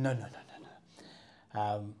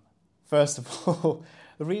 First of all,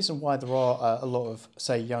 the reason why there are a lot of,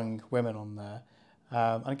 say, young women on there,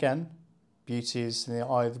 and again, beauty is in the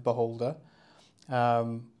eye of the beholder.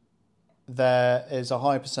 There is a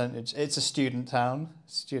high percentage, it's a student town,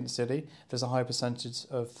 student city, there's a high percentage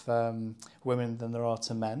of women than there are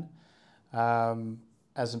to men,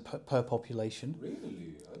 as in per population.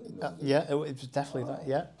 Really? I didn't know that. Yeah, it was definitely that,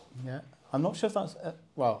 yeah. I'm not sure if that's,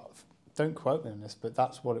 don't quote me on this, but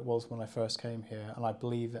that's what it was when I first came here, and I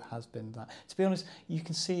believe it has been that. To be honest, you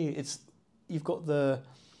can see you've got the...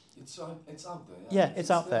 It's out there. Yeah,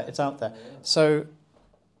 it's out there. Yeah. So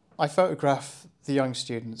I photograph the young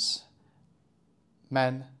students,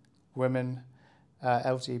 men, women,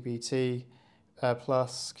 LGBT,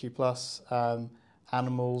 plus, Q+,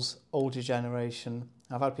 animals, older generation.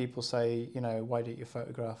 I've had people say, why don't you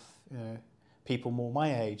photograph, people more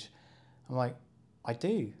my age? I'm like, I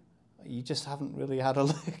do. You just haven't really had a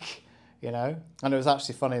look, And it was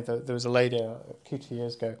actually funny that there was a lady a few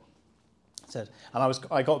years ago said, and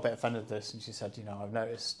I got a bit offended at this, and she said, I've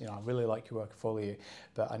noticed, I really like your work, I follow you,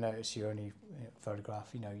 but I noticed you only photograph,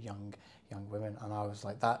 young women, and I was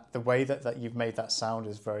like, the way that you've made that sound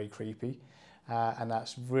is very creepy, and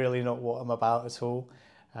that's really not what I'm about at all.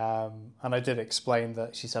 And I did explain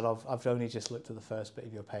that. She said, I've only just looked at the first bit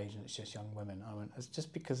of your page and it's just young women. I went, it's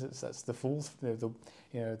just because that's the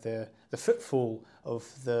the footfall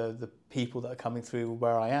of the people that are coming through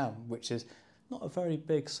where I am, which is not a very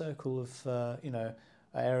big circle of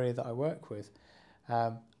area that I work with.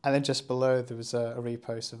 And then just below there was a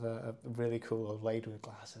repost of a really cool old lady with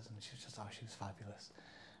glasses, and she was fabulous.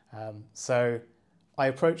 So I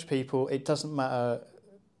approach people. It doesn't matter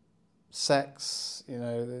sex,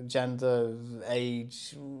 gender,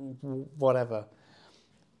 age, whatever.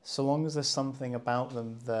 So long as there's something about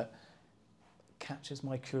them that catches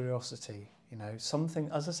my curiosity, something,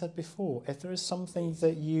 as I said before, if there is something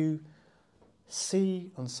that you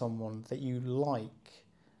see on someone that you like,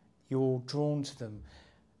 you're drawn to them.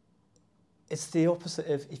 It's the opposite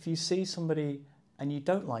of if you see somebody and you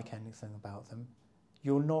don't like anything about them,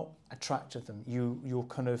 you're not attracted to them.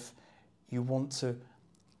 You want to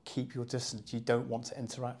keep your distance. You don't want to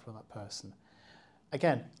interact with that person.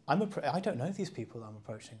 Again, I don't know these people that I'm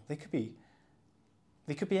approaching. They could be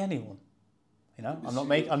anyone. I'm not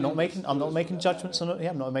making judgments on it. Yeah,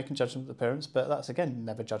 I'm not making judgment of appearance, but that's again,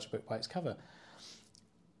 never judge a book by its cover.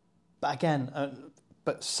 But again,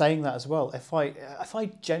 but saying that as well, if I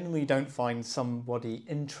genuinely don't find somebody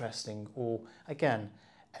interesting, or again,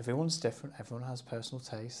 everyone's different. Everyone has personal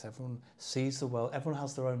tastes. Everyone sees the world. Everyone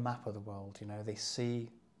has their own map of the world.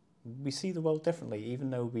 We see the world differently, even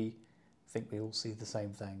though we think we all see the same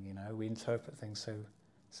thing. We interpret things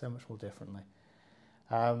so much more differently.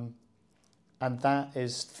 And that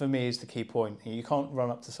is, for me, is the key point. You can't run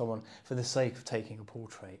up to someone for the sake of taking a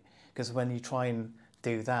portrait, because when you try and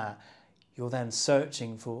do that, you're then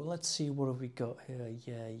searching for, let's see, what have we got here?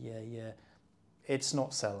 Yeah. It's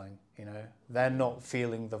not selling, They're not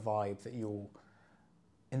feeling the vibe that you're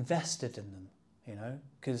invested in them,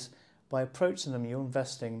 because by approaching them, you're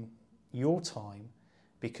investing your time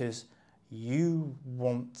because you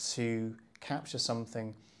want to capture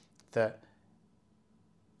something that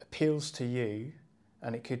appeals to you,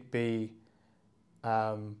 and it could be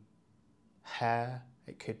hair,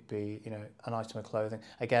 it could be an item of clothing.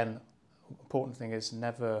 Again, important thing is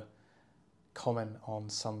never comment on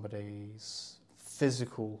somebody's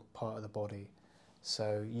physical part of the body.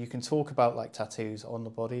 So you can talk about like tattoos on the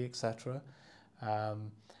body, etc.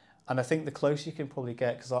 And I think the closer you can probably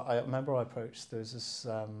get, because I remember I approached, there was this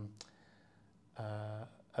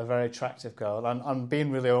a very attractive girl, and I'm being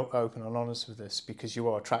really open and honest with this because you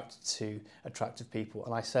are attracted to attractive people.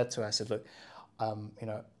 And I said to her, I said, look,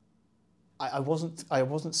 I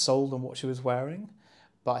wasn't sold on what she was wearing,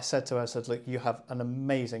 but I said to her, I said, look, you have an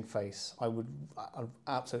amazing face. I'd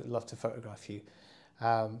absolutely love to photograph you,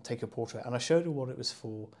 take a portrait. And I showed her what it was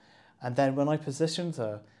for. And then when I positioned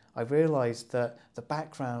her, I realised that the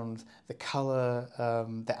background, the colour,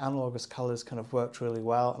 the analogous colours kind of worked really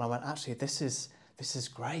well. And I went, actually, this is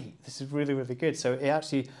great. This is really, really good. So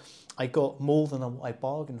I got more than what I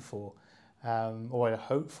bargained for, or I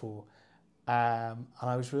hoped for. And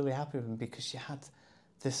I was really happy with them because she had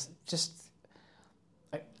this just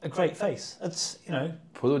a great face. It's,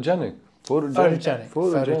 Photogenic.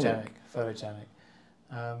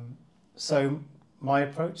 So my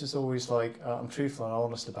approach is always like, I'm truthful and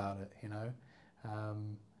honest about it,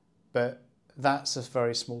 but that's a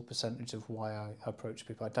very small percentage of why I approach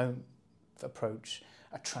people. I don't approach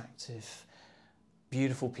attractive,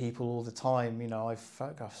 beautiful people all the time. I've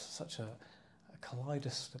photographed such a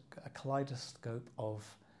kaleidoscope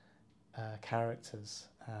of characters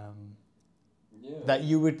that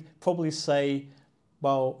you would probably say,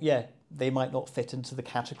 well, yeah, they might not fit into the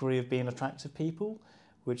category of being attractive people,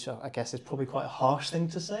 which I guess is probably quite a harsh thing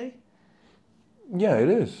to say. Yeah, it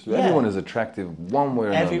is. Yeah. Everyone is attractive one way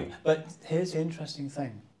or another. But here's the interesting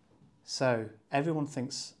thing. So everyone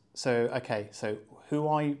thinks, so who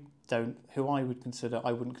I wouldn't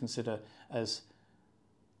consider as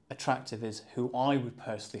attractive is who I would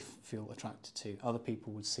personally feel attracted to. Other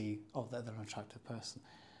people would see, oh, they're an attractive person.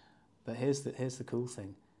 But here's the cool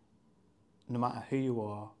thing. No matter who you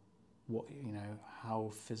are, what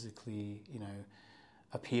how physically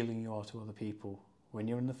appealing you are to other people, when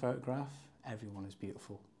you're in the photograph, everyone is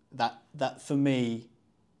beautiful. That for me,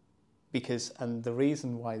 and the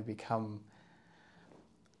reason why they become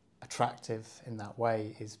attractive in that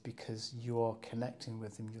way is because you're connecting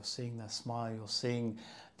with them, you're seeing their smile, you're seeing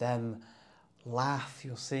them laugh,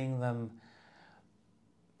 you're seeing them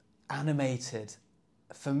animated.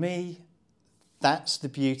 For me, that's the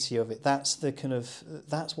beauty of it. That's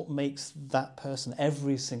what makes that person,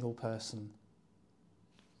 every single person,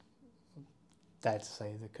 dare to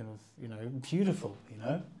say, the kind of, beautiful,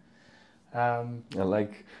 I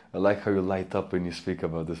like how you light up when you speak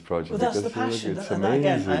about this project. Well, that's the passion. It's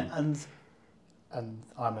amazing. And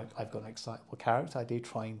I've got an excitable character. I do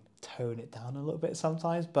try and tone it down a little bit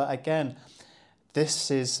sometimes. But again,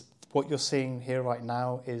 this is what you're seeing here right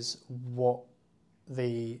now is what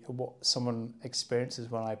someone experiences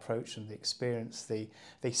when I approach them.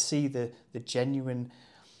 They see the genuine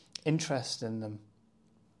interest in them.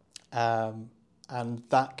 And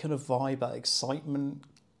that kind of vibe, that excitement,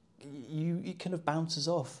 it kind of bounces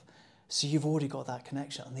off. So you've already got that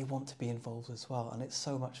connection, and they want to be involved as well. And it's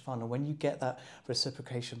so much fun. And when you get that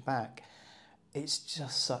reciprocation back, it's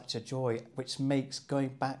just such a joy, which makes going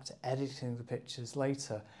back to editing the pictures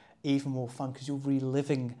later even more fun, because you're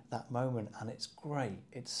reliving that moment, and it's great.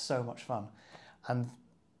 It's so much fun. And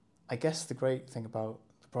I guess the great thing about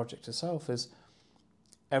the project itself is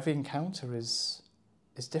every encounter is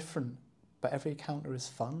different, but every encounter is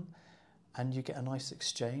fun, and you get a nice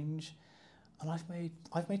exchange. And I've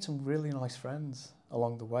made some really nice friends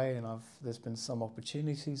along the way, and there's been some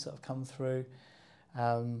opportunities that have come through,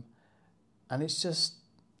 and it's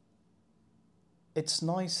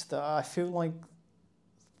nice that I feel like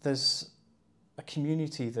there's a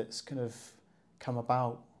community that's kind of come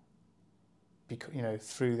about, because,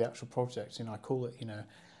 through the actual project. I call it,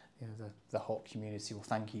 the hot community, or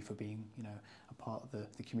thank you for being, a part of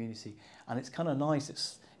the community. And it's kind of nice.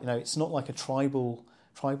 It's, it's not like a tribal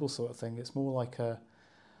sort of thing. It's more like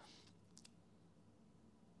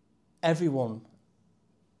everyone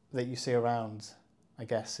that you see around, I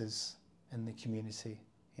guess, is in the community.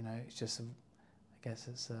 It's just, I guess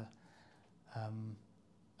it's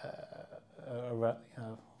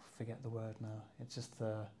forget the word now. It's just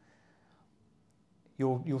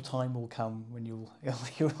your time will come when you'll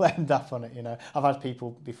end up on it. I've had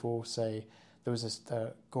people before say, there was this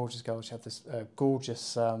gorgeous girl. She had this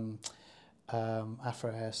gorgeous Afro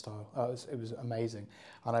hairstyle. It was amazing.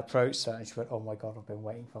 And I approached her, and she went, "Oh my God, I've been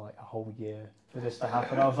waiting for like a whole year for this to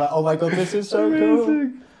happen." I was like, "Oh my God, this is so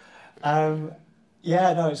cool."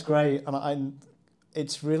 It's great, and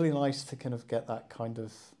it's really nice to kind of get that kind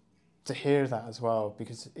of, to hear that as well,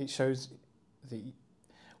 because it shows that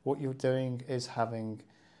what you're doing is having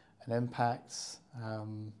an impact. I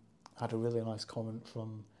had a really nice comment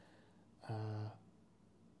from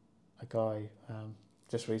a guy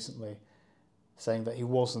just recently, saying that he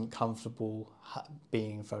wasn't comfortable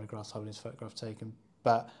being in photographs, having his photograph taken,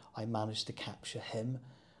 but I managed to capture him,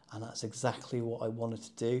 and that's exactly what I wanted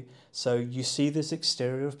to do. So you see this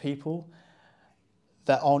exterior of people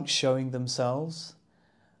that aren't showing themselves,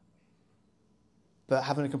 but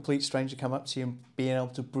having a complete stranger come up to you and being able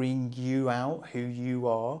to bring you out who you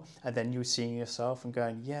are, and then you're seeing yourself and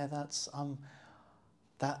going, yeah, that's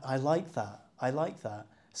I like that.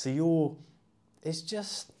 So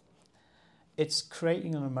it's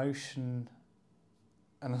creating an emotion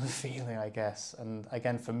and a feeling, I guess. And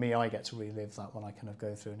again, for me, I get to relive that when I kind of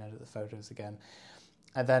go through and edit the photos again.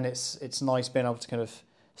 And then it's nice being able to kind of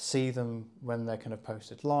see them when they're kind of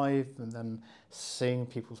posted live, and then seeing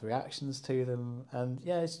people's reactions to them. And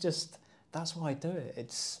yeah, it's just, that's why I do it.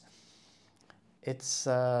 It's you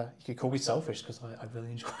could call me selfish, because I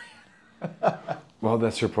really enjoy it. Well,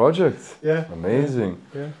 that's your project. Yeah. Amazing.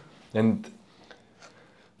 Yeah. And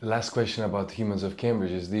the last question about Humans of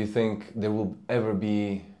Cambridge is, do you think there will ever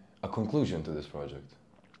be a conclusion to this project?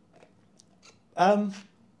 Or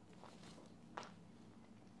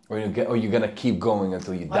you're going to keep going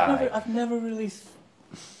until you die? I've never really...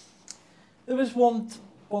 There was one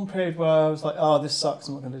period where I was like, oh, this sucks,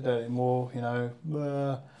 I'm not going to do it anymore,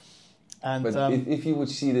 And, but if you would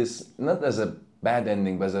see this not as a bad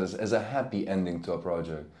ending, but as a happy ending to a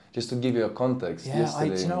project, just to give you a context. Yeah,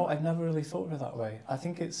 I've never really thought of it that way. I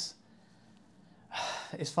think it's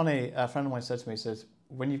funny. A friend of mine said to me, he says,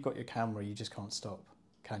 when you've got your camera, you just can't stop,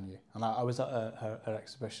 can you? And I was at her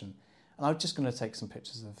exhibition, and I was just going to take some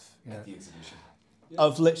pictures of, at the exhibition.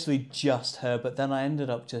 Of literally just her. But then I ended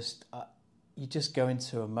up just, you just go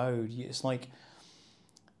into a mode. It's like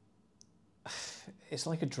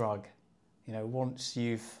a drug,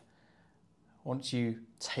 once you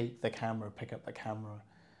take the camera, pick up the camera.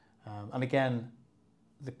 And again,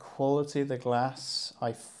 the quality of the glass,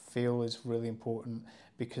 I feel, is really important,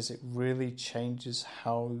 because it really changes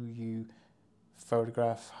how you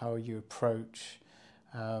photograph, how you approach,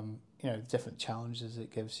 different challenges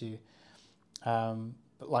it gives you.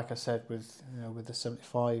 But like I said, with the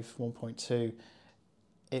 75 1.2,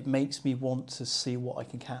 it makes me want to see what I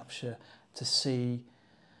can capture, to see,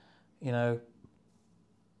 the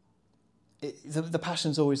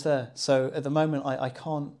passion's always there. So at the moment,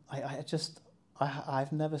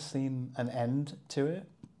 I've never seen an end to it.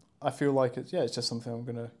 I feel like it's just something I'm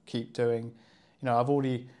going to keep doing. I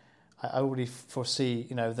already foresee,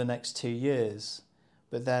 the next 2 years,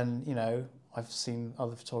 but then, I've seen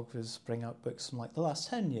other photographers bring up books from like the last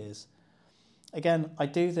 10 years. Again, I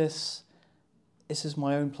do this. This is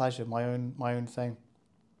my own pleasure, my own thing.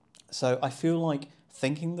 So I feel like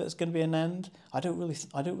thinking that it's going to be an end, I don't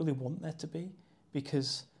really want there to be,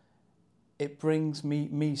 because it brings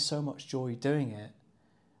me so much joy doing it,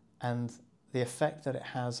 and the effect that it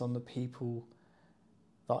has on the people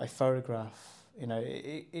that I photograph, you know,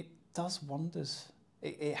 it does wonders.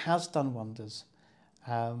 It has done wonders.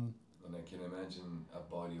 And I can imagine a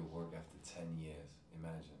body of work after 10 years.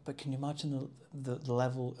 Imagine. But can you imagine the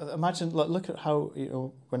level? Imagine, look at how, you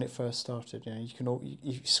know, when it first started. You know,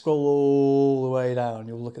 you scroll all the way down,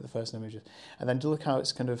 you'll look at the first images, and then look how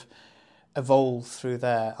it's kind of evolved through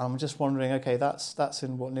there. I'm just wondering, okay, that's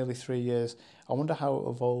in what, nearly 3 years. I wonder how it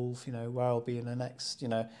evolve. You know, where I'll be in the next. You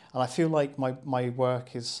know, and I feel like my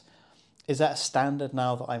work is at a standard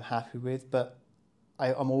now that I'm happy with, but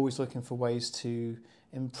I'm always looking for ways to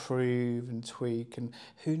improve and tweak, and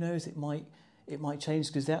who knows, it might change,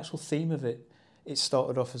 because the actual theme of it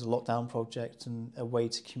started off as a lockdown project and a way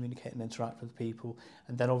to communicate and interact with people,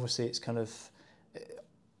 and then obviously it's kind of,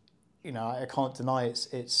 you know, I can't deny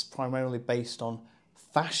it's primarily based on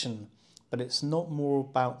fashion, but it's not more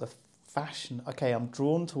about the fashion. Okay, I'm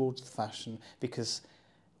drawn towards the fashion because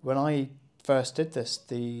when I first did this,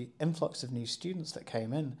 the influx of new students that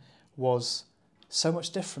came in was so much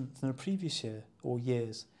different than the previous year or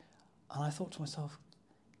years, and I thought to myself,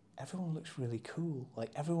 everyone looks really cool. Like,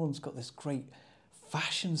 everyone's got this great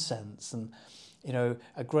fashion sense, and, you know,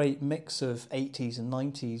 a great mix of 80s and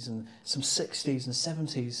 90s and some 60s and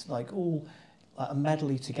 70s, like all a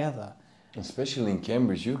medley together. Especially in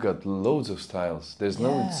Cambridge, you've got loads of styles. There's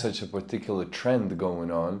no such a particular trend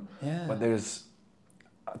going on, but there's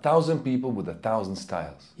 1,000 people with 1,000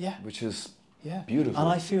 styles, which is beautiful. And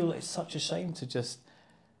I feel it's such a shame to just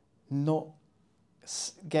not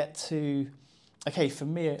get to... Okay, for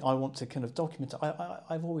me, I want to kind of document.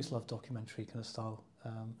 I've always loved documentary kind of style,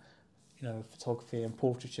 you know, photography and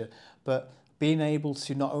portraiture. But being able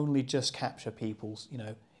to not only just capture people's, you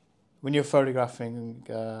know, when you're photographing,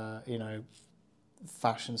 you know,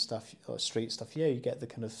 fashion stuff or street stuff, you get the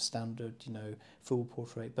kind of standard, you know, full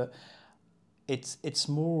portrait. But it's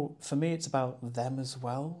more, for me, it's about them as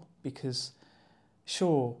well, because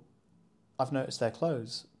sure, I've noticed their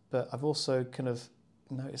clothes, but I've also kind of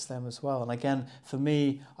notice them as well. And again, for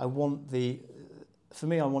me, I want to be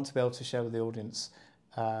able to share with the audience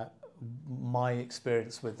my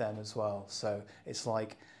experience with them as well. So it's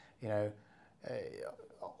like, you know,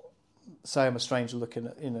 say I'm a stranger looking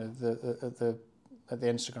at, you know, at the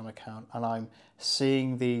Instagram account, and I'm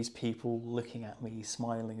seeing these people looking at me,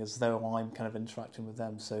 smiling as though I'm kind of interacting with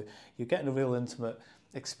them. So you're getting a real intimate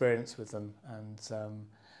experience with them. And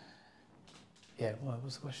what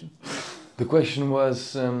was the question? The question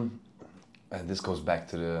was, and this goes back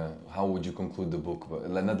to how would you conclude the book,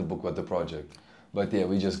 not the book, but the project. But yeah,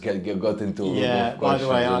 we just got into a little bit of by the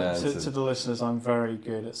questions way, to the listeners, I'm very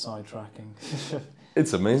good at sidetracking.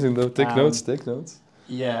 It's amazing though. Take notes.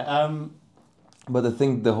 Yeah. But I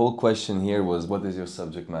think the whole question here was, what is your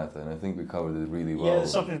subject matter? And I think we covered it really well. Yeah, the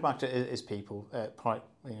subject matter is people. You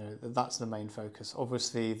know, that's the main focus.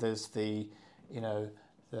 Obviously, there's the, you know,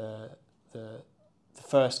 the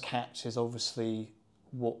first catch is obviously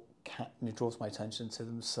what draws my attention to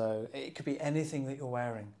them. So it could be anything that you're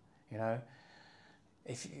wearing, you know.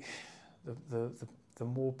 If you, the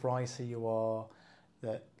more brighter you are,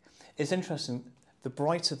 it's interesting. The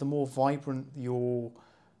brighter, the more vibrant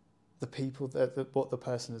the people what the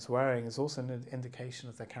person is wearing is also an indication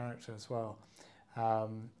of their character as well.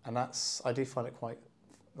 And I do find it quite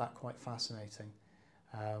fascinating.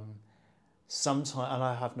 Sometimes, and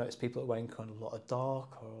I have noticed people that are wearing kind of a lot of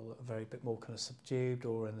dark or a very bit more kind of subdued,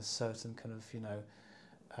 or in a certain kind of, you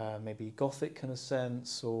know, maybe gothic kind of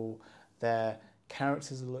sense, or their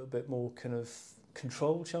characters a little bit more kind of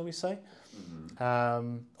controlled, shall we say,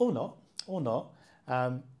 or not.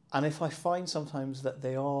 And if I find sometimes that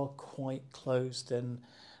they are quite closed in,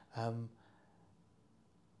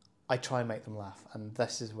 I try and make them laugh, and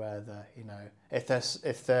this is where you know,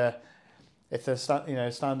 if they're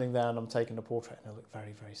standing there and I'm taking a portrait and they look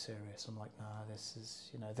very, very serious, I'm like, nah,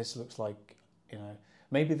 this looks like, you know,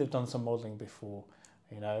 maybe they've done some modelling before,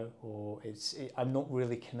 you know, or I'm not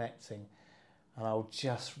really connecting, and I'll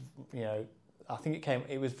just, you know, I think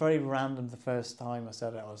it was very random the first time I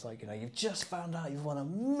said it. I was like, you know, you've just found out you've won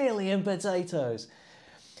 1 million potatoes.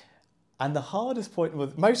 And the hardest point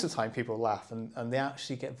was, most of the time people laugh and they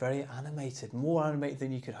actually get very animated, more animated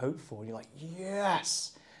than you could hope for. And you're like,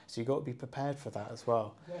 yes! So you've got to be prepared for that as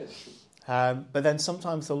well. But then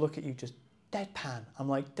sometimes they'll look at you just deadpan. I'm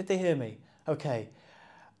like, did they hear me? Okay.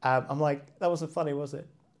 I'm like, that wasn't funny, was it?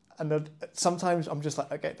 And then sometimes I'm just like,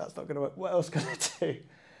 okay, that's not going to work. What else can I do?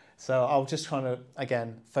 So I'll just try to,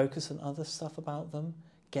 again, focus on other stuff about them,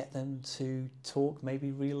 get them to talk,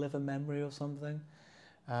 maybe relive a memory or something.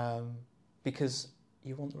 Because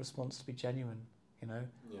you want the response to be genuine, you know.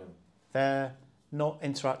 Yeah. They're not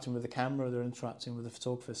interacting with the camera, they're interacting with the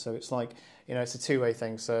photographer. So it's like, you know, it's a two-way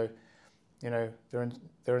thing. So, you know,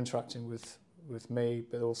 they're interacting with me,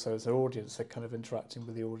 but also as an audience, they're kind of interacting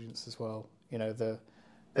with the audience as well. You know,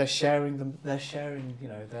 they're sharing, you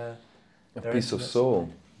know, A their piece of intimate soul.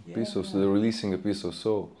 story. Piece of Yeah. they're releasing a piece of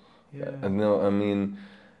soul. Yeah. And no, I mean,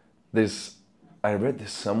 I read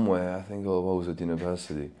this somewhere, I think, what was it,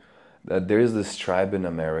 university, that there is this tribe in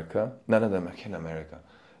America, not in America,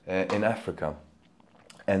 in Africa,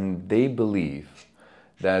 and they believe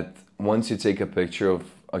that once you take a picture of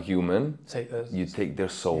a human, you take their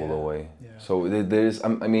soul away. Yeah. So there's, I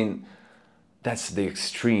mean, that's the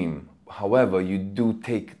extreme. However, you do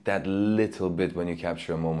take that little bit when you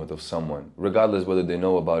capture a moment of someone, regardless whether they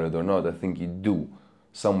know about it or not. I think you do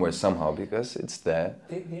somewhere, somehow, because it's there.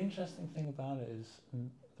 The interesting thing about it is,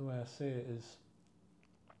 the way I see it is,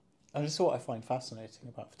 and this is what I find fascinating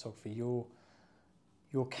about photography, you're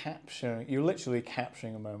literally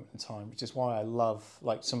capturing a moment in time, which is why I love,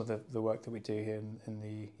 like, some of the work that we do here in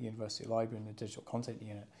the University Library in the digital content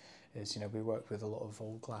unit is, you know, we work with a lot of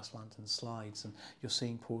old glass lantern slides, and you're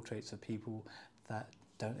seeing portraits of people that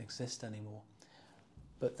don't exist anymore.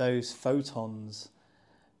 But those photons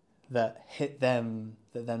that hit them,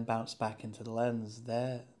 that then bounce back into the lens,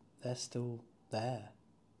 they're still there.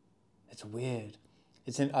 It's weird.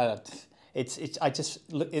 I just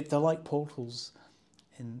look. They're like portals,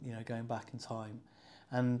 in, you know, going back in time.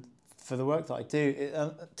 And for the work that I do,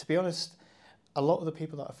 to be honest, a lot of the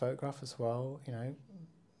people that I photograph as well, you know,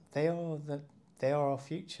 they are our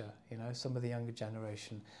future. You know, some of the younger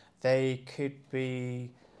generation, they could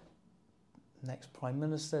be next prime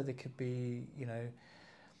minister. They could be, you know,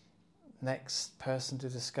 next person to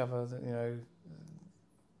discover that, you know,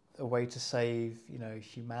 a way to save, you know,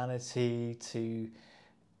 humanity, to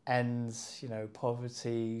end, you know,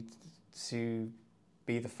 poverty, to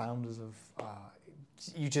be the founders of.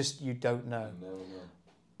 You don't know. No.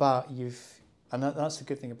 But that's the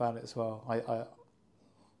good thing about it as well.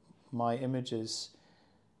 My images,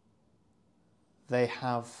 they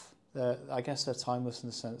have, I guess they're timeless in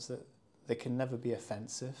the sense that they can never be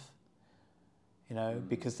offensive. You know,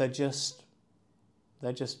 because they're just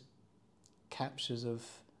captures of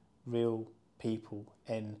real people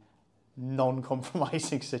in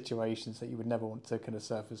non-compromising situations that you would never want to kind of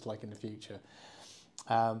surface like in the future.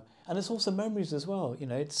 And it's also memories as well. You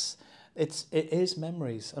know, it is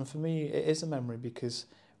memories, and for me, it is a memory because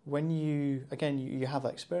when you have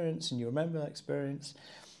that experience and you remember that experience,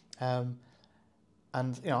 and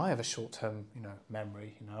you know, I have a short-term, you know,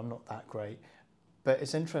 memory. You know, I'm not that great. But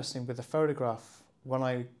it's interesting with the photograph, when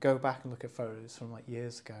I go back and look at photos from like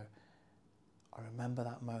years ago, I remember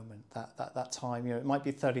that moment, that time. You know, it might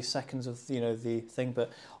be 30 seconds of, you know, the thing,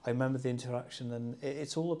 but I remember the interaction, and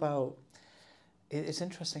it's all about. It's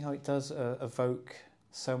interesting how it does evoke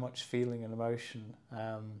so much feeling and emotion.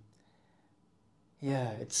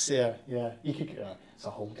 It's a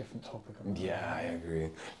whole different topic. Yeah, I agree.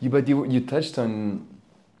 But you touched on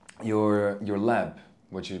your lab,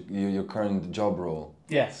 your current job role.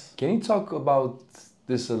 Yes. Can you talk about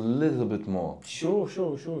this a little bit more? Sure.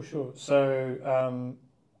 So,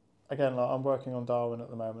 again, like, I'm working on Darwin at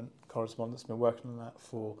the moment, correspondence. Been working on that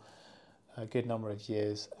for a good number of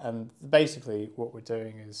years. And basically what we're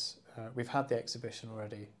doing is we've had the exhibition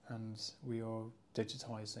already, and we are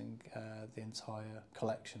digitising the entire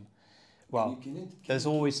collection. Well, there's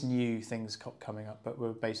always new things coming up, but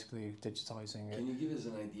we're basically digitising it. Can you give us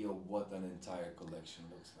an idea of what an entire collection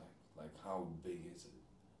looks like? Like, how big is it?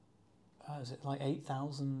 Is it like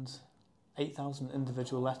 8,000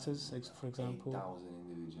 individual letters, for example? 8,000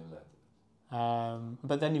 individual letters.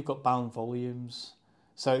 But then you've got bound volumes.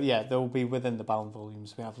 So yeah, there will be within the bound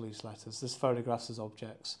volumes, we have loose letters. There's photographs as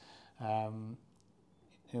objects. You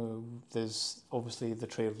know, there's obviously the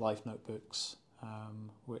Tree of Life notebooks,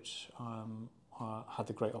 which I had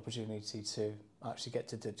the great opportunity to actually get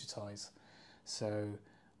to digitise. So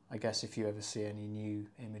I guess if you ever see any new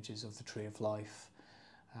images of the Tree of Life,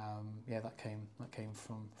 that came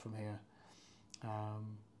from here.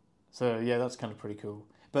 So yeah, that's kind of pretty cool.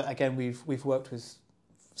 But again, we've worked with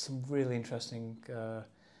some really interesting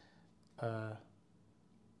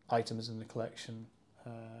items in the collection.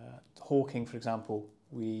 Hawking, for example,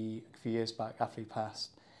 a few years back after he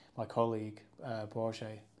passed, my colleague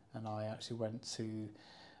Bourget and I actually went to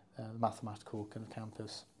the mathematical kind of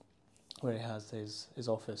campus where he has his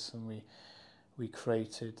office, and we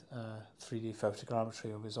created 3D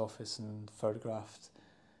photogrammetry of his office and photographed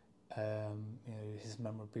his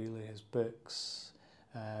memorabilia, his books.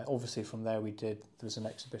 Obviously from there there was an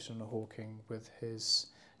exhibition of Hawking with his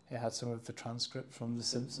It had some of the transcript from The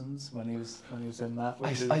Simpsons when he was in that,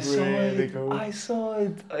 which I is saw really it. cool. I saw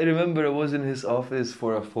it. I remember I was in his office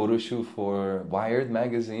for a photo shoot for Wired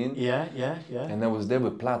magazine. Yeah. And I was there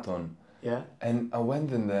with Platon. Yeah. And I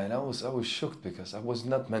went in there and I was shocked because I was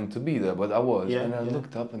not meant to be there, but I was. Yeah, And I yeah.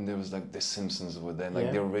 looked up and there was like The Simpsons were there, like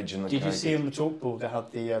Yeah. the original Did you characters. see on the chalkboard they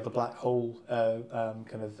had the black hole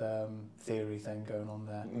theory thing going on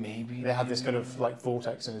there? Maybe. They had this kind of like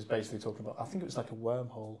vortex and it's basically talking about, I think it was like a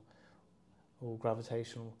wormhole or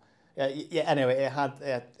gravitational. Yeah. Anyway,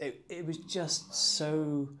 it was just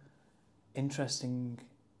so interesting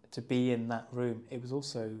to be in that room. It was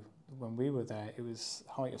also, when we were there, it was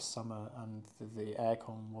height of summer and the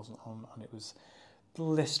aircon wasn't on and it was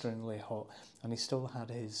blisteringly hot, and he still had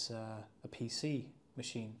his a PC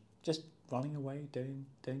machine just running away doing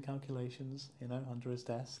calculations, under his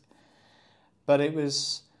desk. But it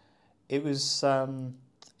was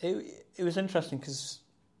interesting because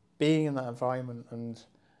being in that environment and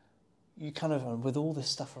you kind of, and with all this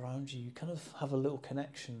stuff around you kind of have a little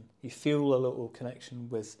connection. You feel a little connection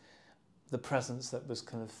with the presence that was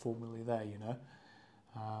kind of formerly there,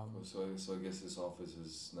 So I guess his office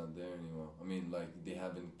is not there anymore. I mean, like, they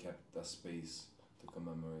haven't kept a space to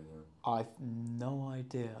commemorate him. I've no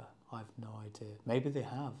idea. Maybe they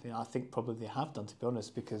have. I think probably they have done, to be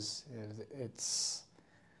honest, because it's,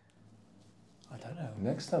 I don't know.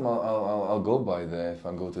 Next time I'll go by there. If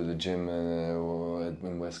I go to the gym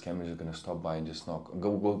in West Cambridge, I'm gonna stop by and just knock.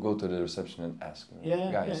 Go to the reception and ask.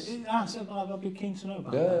 Guys. I'd be keen to know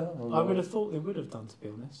about that. Yeah, I would have thought they would have done, to be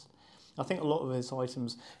honest. I think a lot of his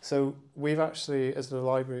items. So we've actually, as the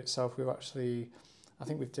library itself, I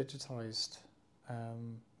think we've digitised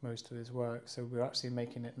most of his work. So we're actually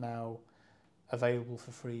making it now available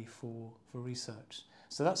for free for research.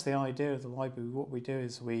 So that's the idea of the library. What we do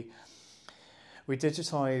is we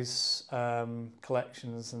digitise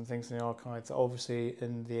collections and things in the archives that obviously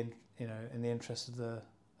in the interest of the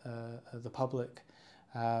public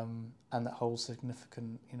and that holds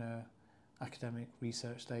significant academic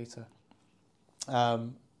research data.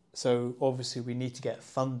 So obviously we need to get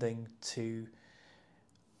funding to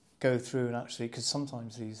go through and actually, because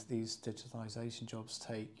sometimes these digitisation jobs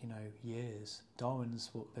take years. Darwin's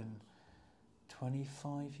been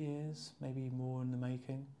 25 years, maybe more in the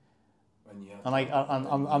making. And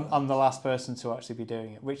I'm the last person to actually be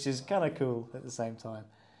doing it, which is kind of cool at the same time.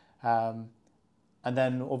 And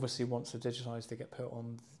then obviously once they're digitised, they get put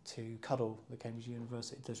on to CUDL, the Cambridge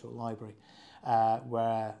University Digital Library,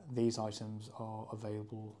 where these items are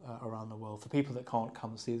available around the world for people that can't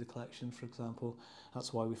come and see the collection, for example.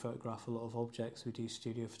 That's why we photograph a lot of objects. We do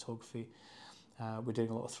studio photography. We're doing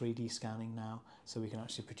a lot of 3D scanning now, so we can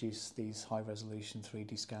actually produce these high-resolution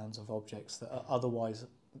 3D scans of objects that are otherwise,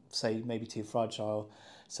 say, maybe too fragile.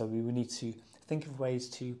 So we would need to think of ways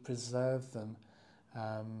to preserve them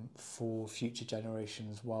for future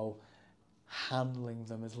generations while handling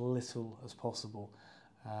them as little as possible.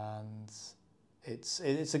 And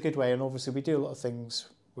it's a good way. And obviously we do a lot of things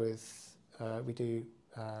with, we do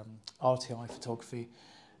RTI photography,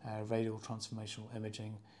 radial transformational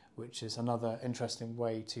imaging, which is another interesting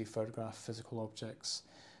way to photograph physical objects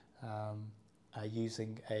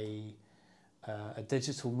using a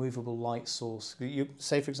digital movable light source.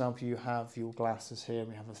 Say, for example, you have your glasses here and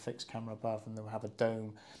we have a fixed camera above, and then we have a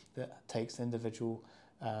dome that takes individual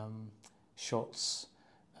shots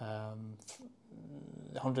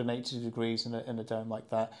 180 degrees in a dome like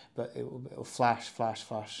that, but it'll flash,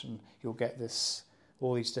 and you'll get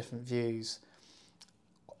all these different views.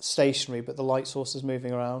 Stationary, but the light source is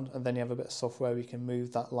moving around, and then you have a bit of software where you can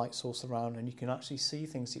move that light source around, and you can actually see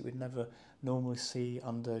things that you would never normally see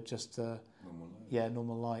under just a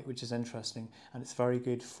normal light, which is interesting. And it's very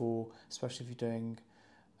good for, especially if you're doing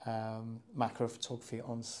macro photography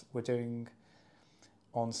we're doing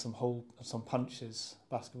on some punches,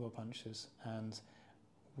 basketball punches, and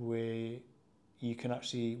you can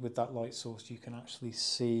actually, with that light source, you can actually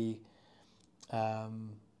see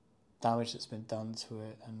damage that's been done to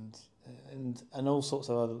it, and all sorts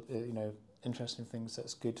of other interesting things.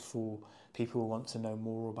 That's good for people who want to know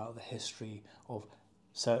more about the history of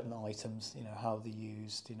certain items, how they're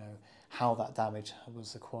used, how that damage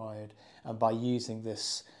was acquired, and by using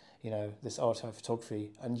this RTI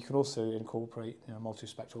photography. And you can also incorporate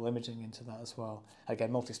multispectral imaging into that as well.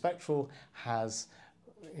 Again, multispectral has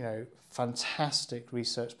fantastic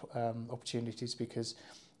research opportunities because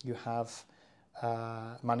you have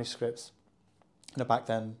manuscripts. Back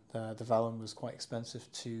then, the vellum was quite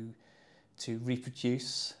expensive to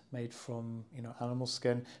reproduce, made from animal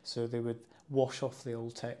skin. So they would wash off the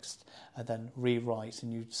old text and then rewrite,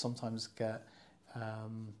 and you'd sometimes get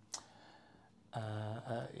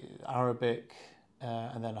Arabic,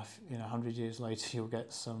 and then 100 years later you'll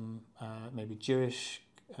get some maybe Jewish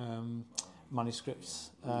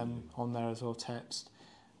manuscripts on there as well, text.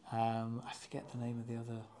 I forget the name of the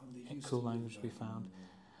other cool language we found.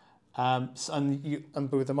 And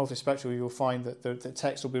with the multispectral, you'll find that the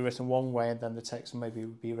text will be written one way, and then the text will maybe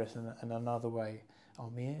be written in another way.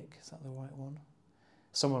 Armaic, is that the right one?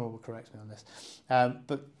 Someone will correct me on this.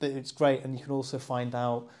 But it's great, and you can also find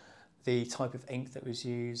out the type of ink that was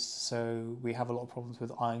used. So we have a lot of problems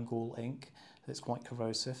with iron gall ink that's quite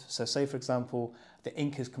corrosive. So say, for example, the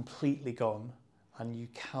ink is completely gone and you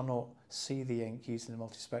cannot see the ink using the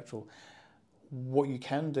multispectral. What you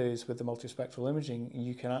can do is with the multispectral imaging,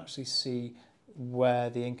 you can actually see where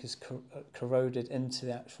the ink is corroded into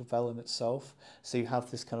the actual vellum itself. So you have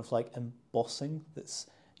this kind of like embossing that's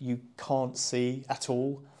you can't see at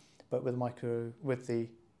all. But with the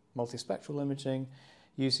multispectral imaging,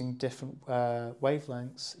 using different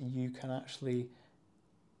wavelengths, you can actually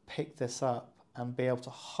pick this up and be able to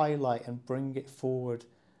highlight and bring it forward,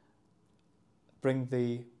 bring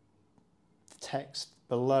the text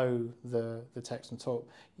below the text on top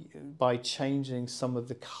by changing some of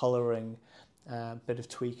the colouring, bit of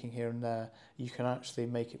tweaking here and there. You can actually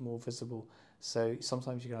make it more visible. So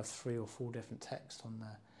sometimes you can have 3 or 4 different texts on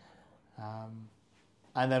there.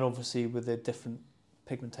 And then obviously with the different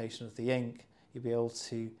pigmentation of the ink, you'll be able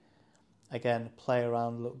to, again, play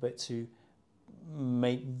around a little bit to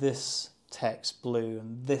make this text blue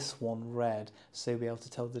and this one red, so you'll be able to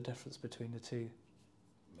tell the difference between the two.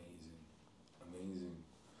 Amazing.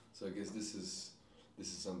 So I guess this is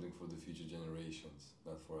something for the future generations,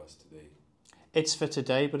 not for us today. It's for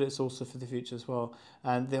today, but it's also for the future as well.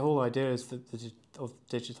 And the whole idea is that of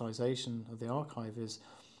digitization of the archive is,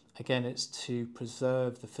 again, it's to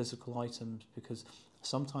preserve the physical items, because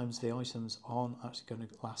sometimes the items aren't actually going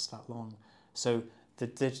to last that long. So the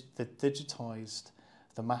digitized,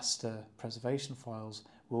 the master preservation files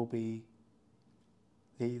will be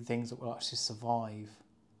the things that will actually survive,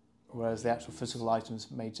 whereas the actual physical items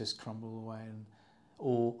may just crumble away. And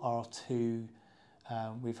or R2,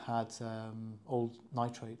 we've had old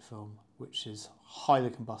nitrate film, which is highly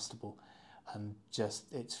combustible, and just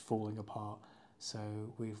it's falling apart. So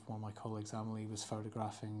one of my colleagues, Emily, was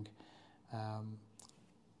photographing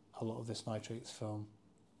a lot of this nitrate film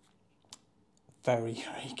very,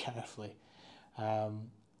 very carefully,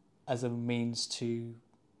 as a means to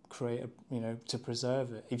create to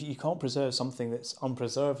preserve it. If you can't preserve something that's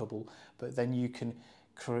unpreservable, but then you can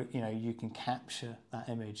capture that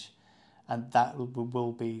image, and that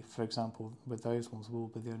will be, for example, with those ones, will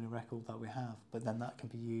be the only record that we have. But then that can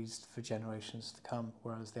be used for generations to come,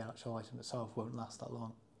 whereas the actual item itself won't last that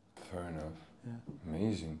long. Fair enough. Yeah.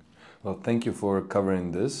 Amazing. Well, thank you for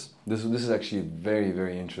covering this. This is actually a very,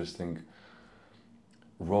 very interesting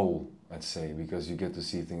role, I'd say, because you get to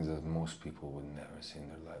see things that most people would never see in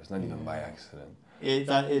their lives, not even by accident. It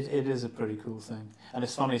is a pretty cool thing. And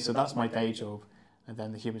it's funny, so that's my day job. And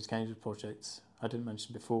then the Humans Cambridge project, I didn't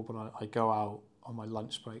mention before, but I go out on my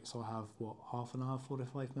lunch break, so I have, half an hour,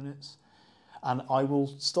 45 minutes. And I will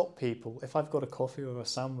stop people. If I've got a coffee or a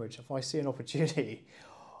sandwich, if I see an opportunity,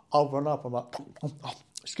 I'll run up. I'm like,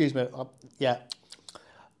 excuse me, yeah.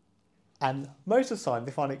 And most of the time,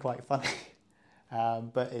 they find it quite funny.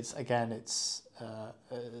 But it's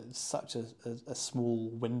such a small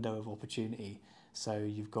window of opportunity. So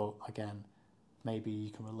you've got, again, maybe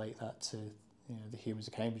you can relate that to the Humans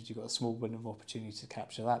of Cambridge. You've got a small window of opportunity to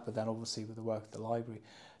capture that. But then obviously with the work at the library,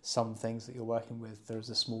 some things that you're working with, there's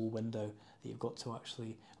a small window that you've got to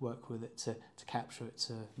actually work with it to capture it,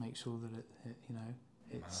 to make sure that it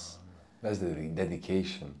it's... That's the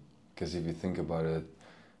dedication. Because if you think about it,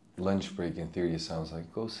 lunch break in theory sounds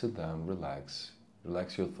like go sit down, relax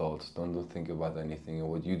your thoughts, don't think about anything. And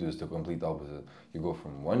what you do is the complete opposite. You go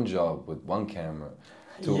from one job with one camera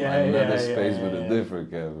to another space with a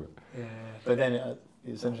different camera. Yeah, but then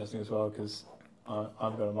it's interesting as well, because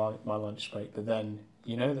I've got my lunch break, but then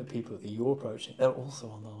the people that you're approaching, they're also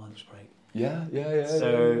on their lunch break. Yeah.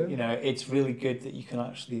 So it's really good that you can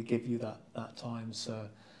actually give you that time. So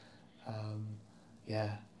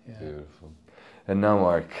yeah. Beautiful. And now,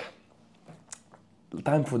 Mark,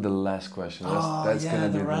 time for the last question. That's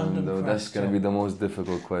gonna be the most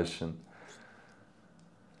difficult question.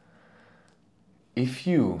 If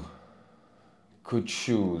you could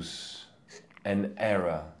choose an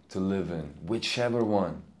era to live in, which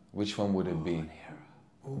one would it be?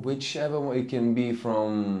 Whichever one. It can be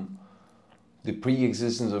from the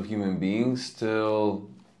pre-existence of human beings till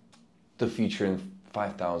the future in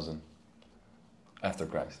 5,000 after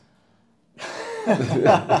Christ.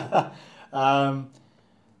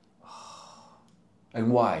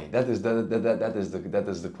 And why? That is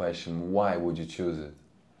the question. Why would you choose it?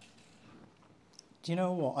 Do you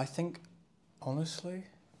know what? I think, honestly,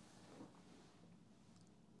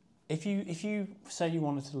 if you say you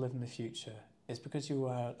wanted to live in the future, it's because you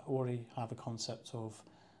already have a concept of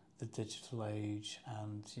the digital age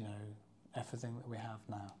and, you know, everything that we have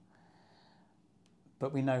now.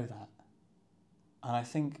 But we know that. And I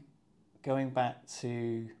think going back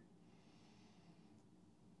to,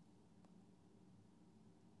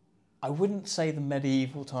 I wouldn't say the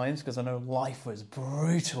medieval times because I know life was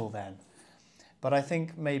brutal then. But I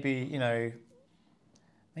think maybe, you know,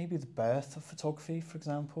 maybe the birth of photography, for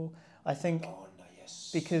example. I think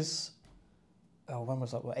because, when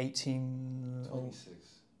was that? What, 26.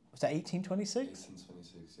 Was that 1826?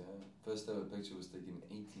 1826, yeah. First ever picture was taken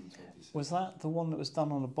in 1826. Was that the one that was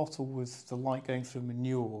done on a bottle with the light going through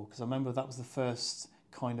manure? Because I remember that was the first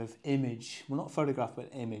kind of image, well, not photograph, but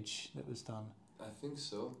image that was done. I think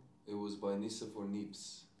so. It was by Nicephore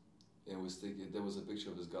Niepce. It was taken. There was a picture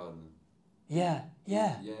of his garden. Yeah.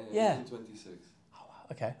 1826.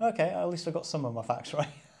 Okay. At least I got some of my facts right.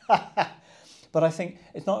 But I think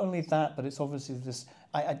it's not only that, but it's obviously this.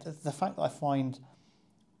 The fact that I find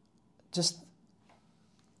just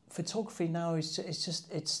photography now is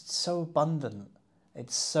it's so abundant,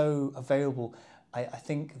 it's so available. I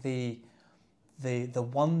think the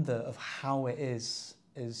wonder of how it is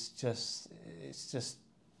just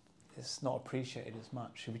it's not appreciated as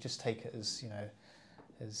much. We just take it as, you know,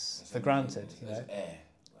 as for granted, you know. As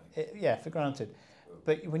air, for granted.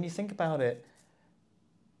 But when you think about it,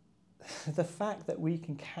 the fact that we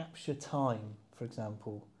can capture time, for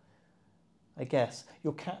example, I guess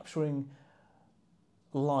you're capturing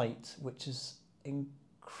light, which is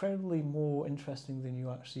incredibly more interesting than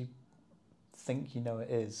you actually think you know it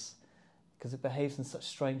is, because it behaves in such a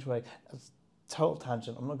strange way. Total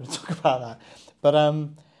tangent, I'm not going to talk about that. But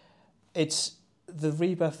it's the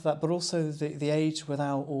rebirth of that, but also the age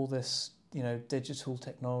without all this, you know, digital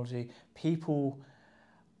technology.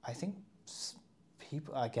 I think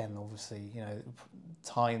people, again, obviously, you know,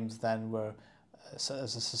 times then were, as a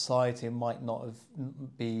society, might not have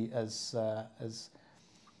be as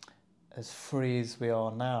free as we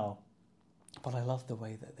are now. But I love the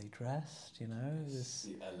way that they dressed, you know.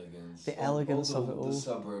 The elegance of it all. The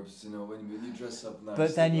suburbs, you know, when you dress up nice.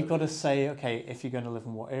 But then you've got to say, okay, if you're going to live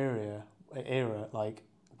in what era, like,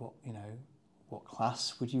 what, you know, what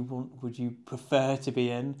class would you prefer to be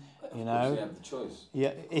in? You know, you have the choice.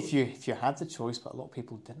 Yeah, if you had the choice, but a lot of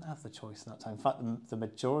people didn't have the choice in that time. In fact, the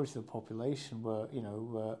majority of the population were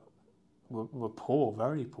poor,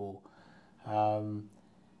 very poor.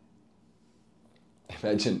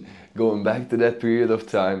 Imagine going back to that period of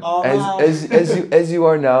time, as you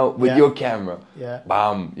are now with your camera. Yeah.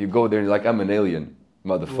 Bam! You go there and you're like, I'm an alien,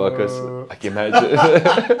 motherfuckers. Whoa. I can imagine.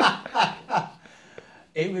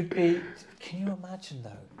 It would be. Can you imagine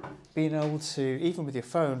though, being able to, even with your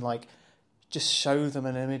phone, like, just show them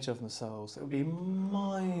an image of themselves? It would be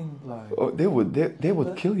mind blowing. Oh, they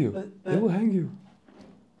would kill you. They will hang you.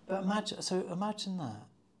 But imagine that.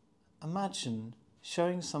 Imagine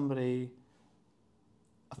showing somebody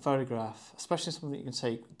a photograph, especially something that you can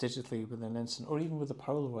take digitally within an instant, or even with a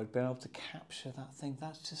Polaroid, being able to capture that thing.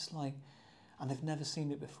 That's just like, and they've never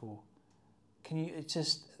seen it before. Can you? It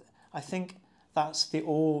just. I think that's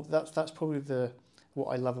that's probably what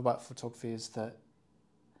I love about photography is that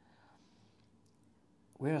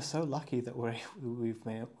we are so lucky that we're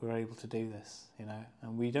able to do this, you know,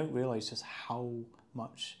 and we don't realise just how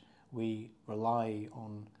much we rely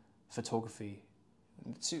on photography.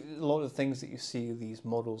 A lot of the things that you see, these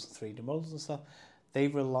models, 3D models and stuff, they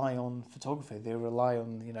rely on photography. They rely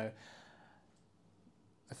on, you know,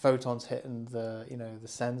 the photons hitting the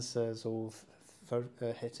sensors, or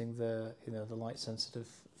hitting the light sensitive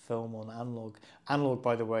film on analog. Analog,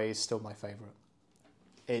 by the way, is still my favourite.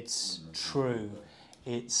 It's true.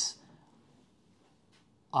 It's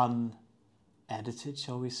unedited,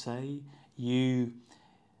 shall we say. You,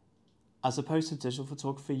 as opposed to digital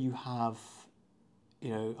photography, you have, you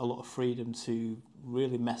know, a lot of freedom to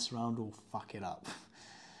really mess around or fuck it up.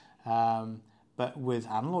 But with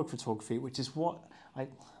analog photography, which is what I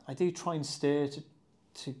do try and steer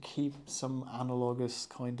to keep some analogous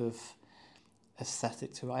kind of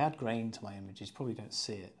aesthetic to it. I add grain to my images, you probably don't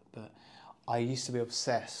see it, but I used to be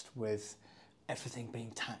obsessed with everything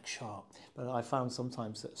being tack sharp. But I found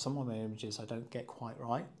sometimes that some of my images I don't get quite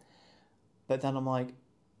right. But then I'm like,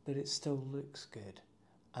 but it still looks good.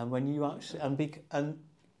 And when you actually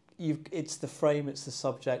it's the frame, it's the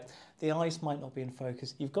subject. The eyes might not be in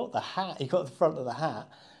focus. You've got the hat. You've got the front of the hat.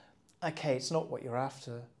 Okay, it's not what you're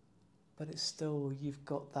after, but it's still, you've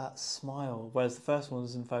got that smile. Whereas the first one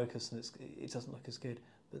is in focus and it doesn't look as good.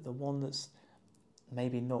 But the one that's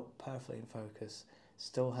maybe not perfectly in focus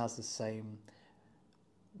still has the same.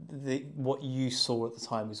 What you saw at the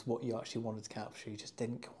time is what you actually wanted to capture. You just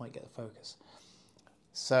didn't quite get the focus.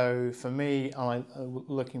 So for me,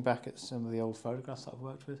 looking back at some of the old photographs that I've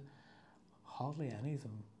worked with, hardly any of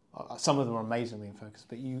them. Some of them are amazingly in focus,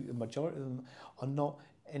 but the majority of them are not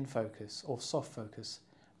in focus or soft focus.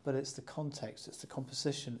 But it's the context, it's the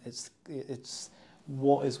composition, it's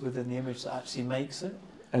what is within the image that actually makes it.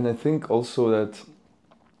 And I think also that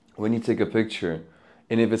when you take a picture,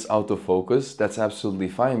 and if it's out of focus, that's absolutely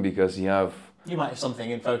fine because you might have something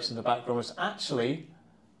in focus in the background, which actually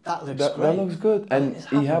that looks great. That looks good, and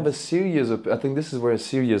you have a series of. I think this is where a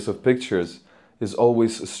series of pictures is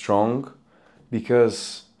always strong,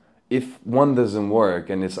 because if one doesn't work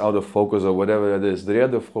and it's out of focus or whatever it is, the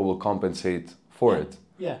other four will compensate for it.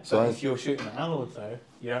 Yeah, so if you're shooting an analog though,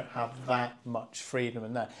 you don't have that much freedom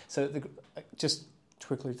in there. So just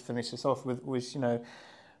quickly to finish this off with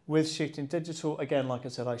shooting digital, again, like I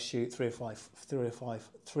said, I shoot three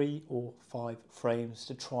or five frames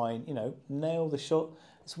to try and nail the shot.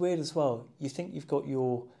 It's weird as well. You think you've got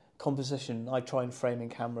your composition. I try and frame in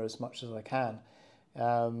camera as much as I can,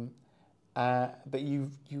 but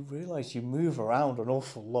you realise you move around an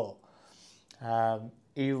awful lot,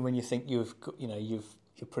 even when you think you're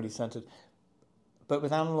pretty centered. But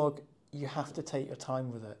with analog, you have to take your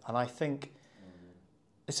time with it, and I think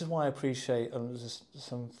this is why I appreciate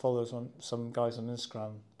some followers some guys on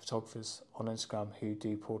Instagram, photographers on Instagram who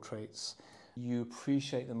do portraits. You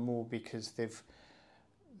appreciate them more because they've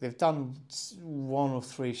done 1 or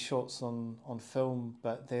 3 shots on film,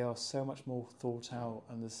 but they are so much more thought out,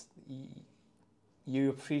 and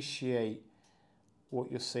you appreciate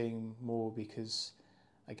what you're seeing more because,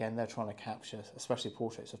 again, they're trying to capture, especially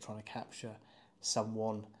portraits, are trying to capture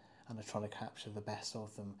someone and they're trying to capture the best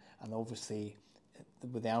of them. And obviously,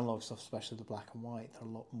 with the analog stuff, especially the black and white, they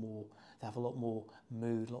have a lot more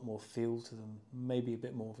mood, a lot more feel to them, maybe a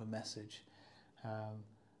bit more of a message.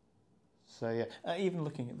 So yeah, even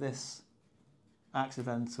looking at this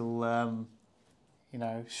accidental,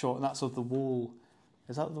 shot, and that's of the wall.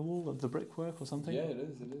 Is that the wall of the brickwork or something? Yeah,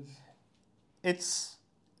 it is.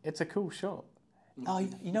 It's a cool shot. Oh,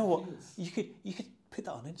 you know what? You could put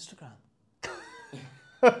that on Instagram.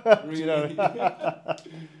 Really?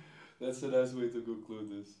 That's a nice way to conclude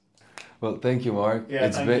this. Well, thank you, Mark. Yeah,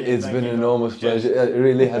 it's been an enormous pleasure. I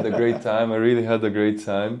really had a great time.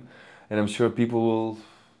 And I'm sure people will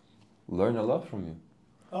learn a lot from you.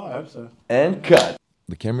 Oh, I hope so. And cut.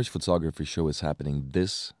 The Cambridge Photography Show is happening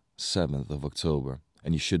this 7th of October,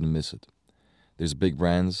 and you shouldn't miss it. There's big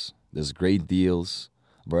brands, there's great deals,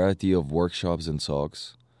 variety of workshops and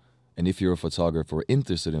talks. And if you're a photographer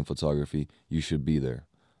interested in photography, you should be there.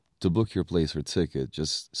 To book your place or ticket,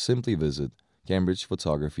 just simply visit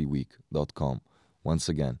CambridgePhotographyWeek.com. Once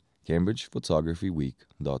again,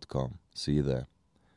 CambridgePhotographyWeek.com. See you there.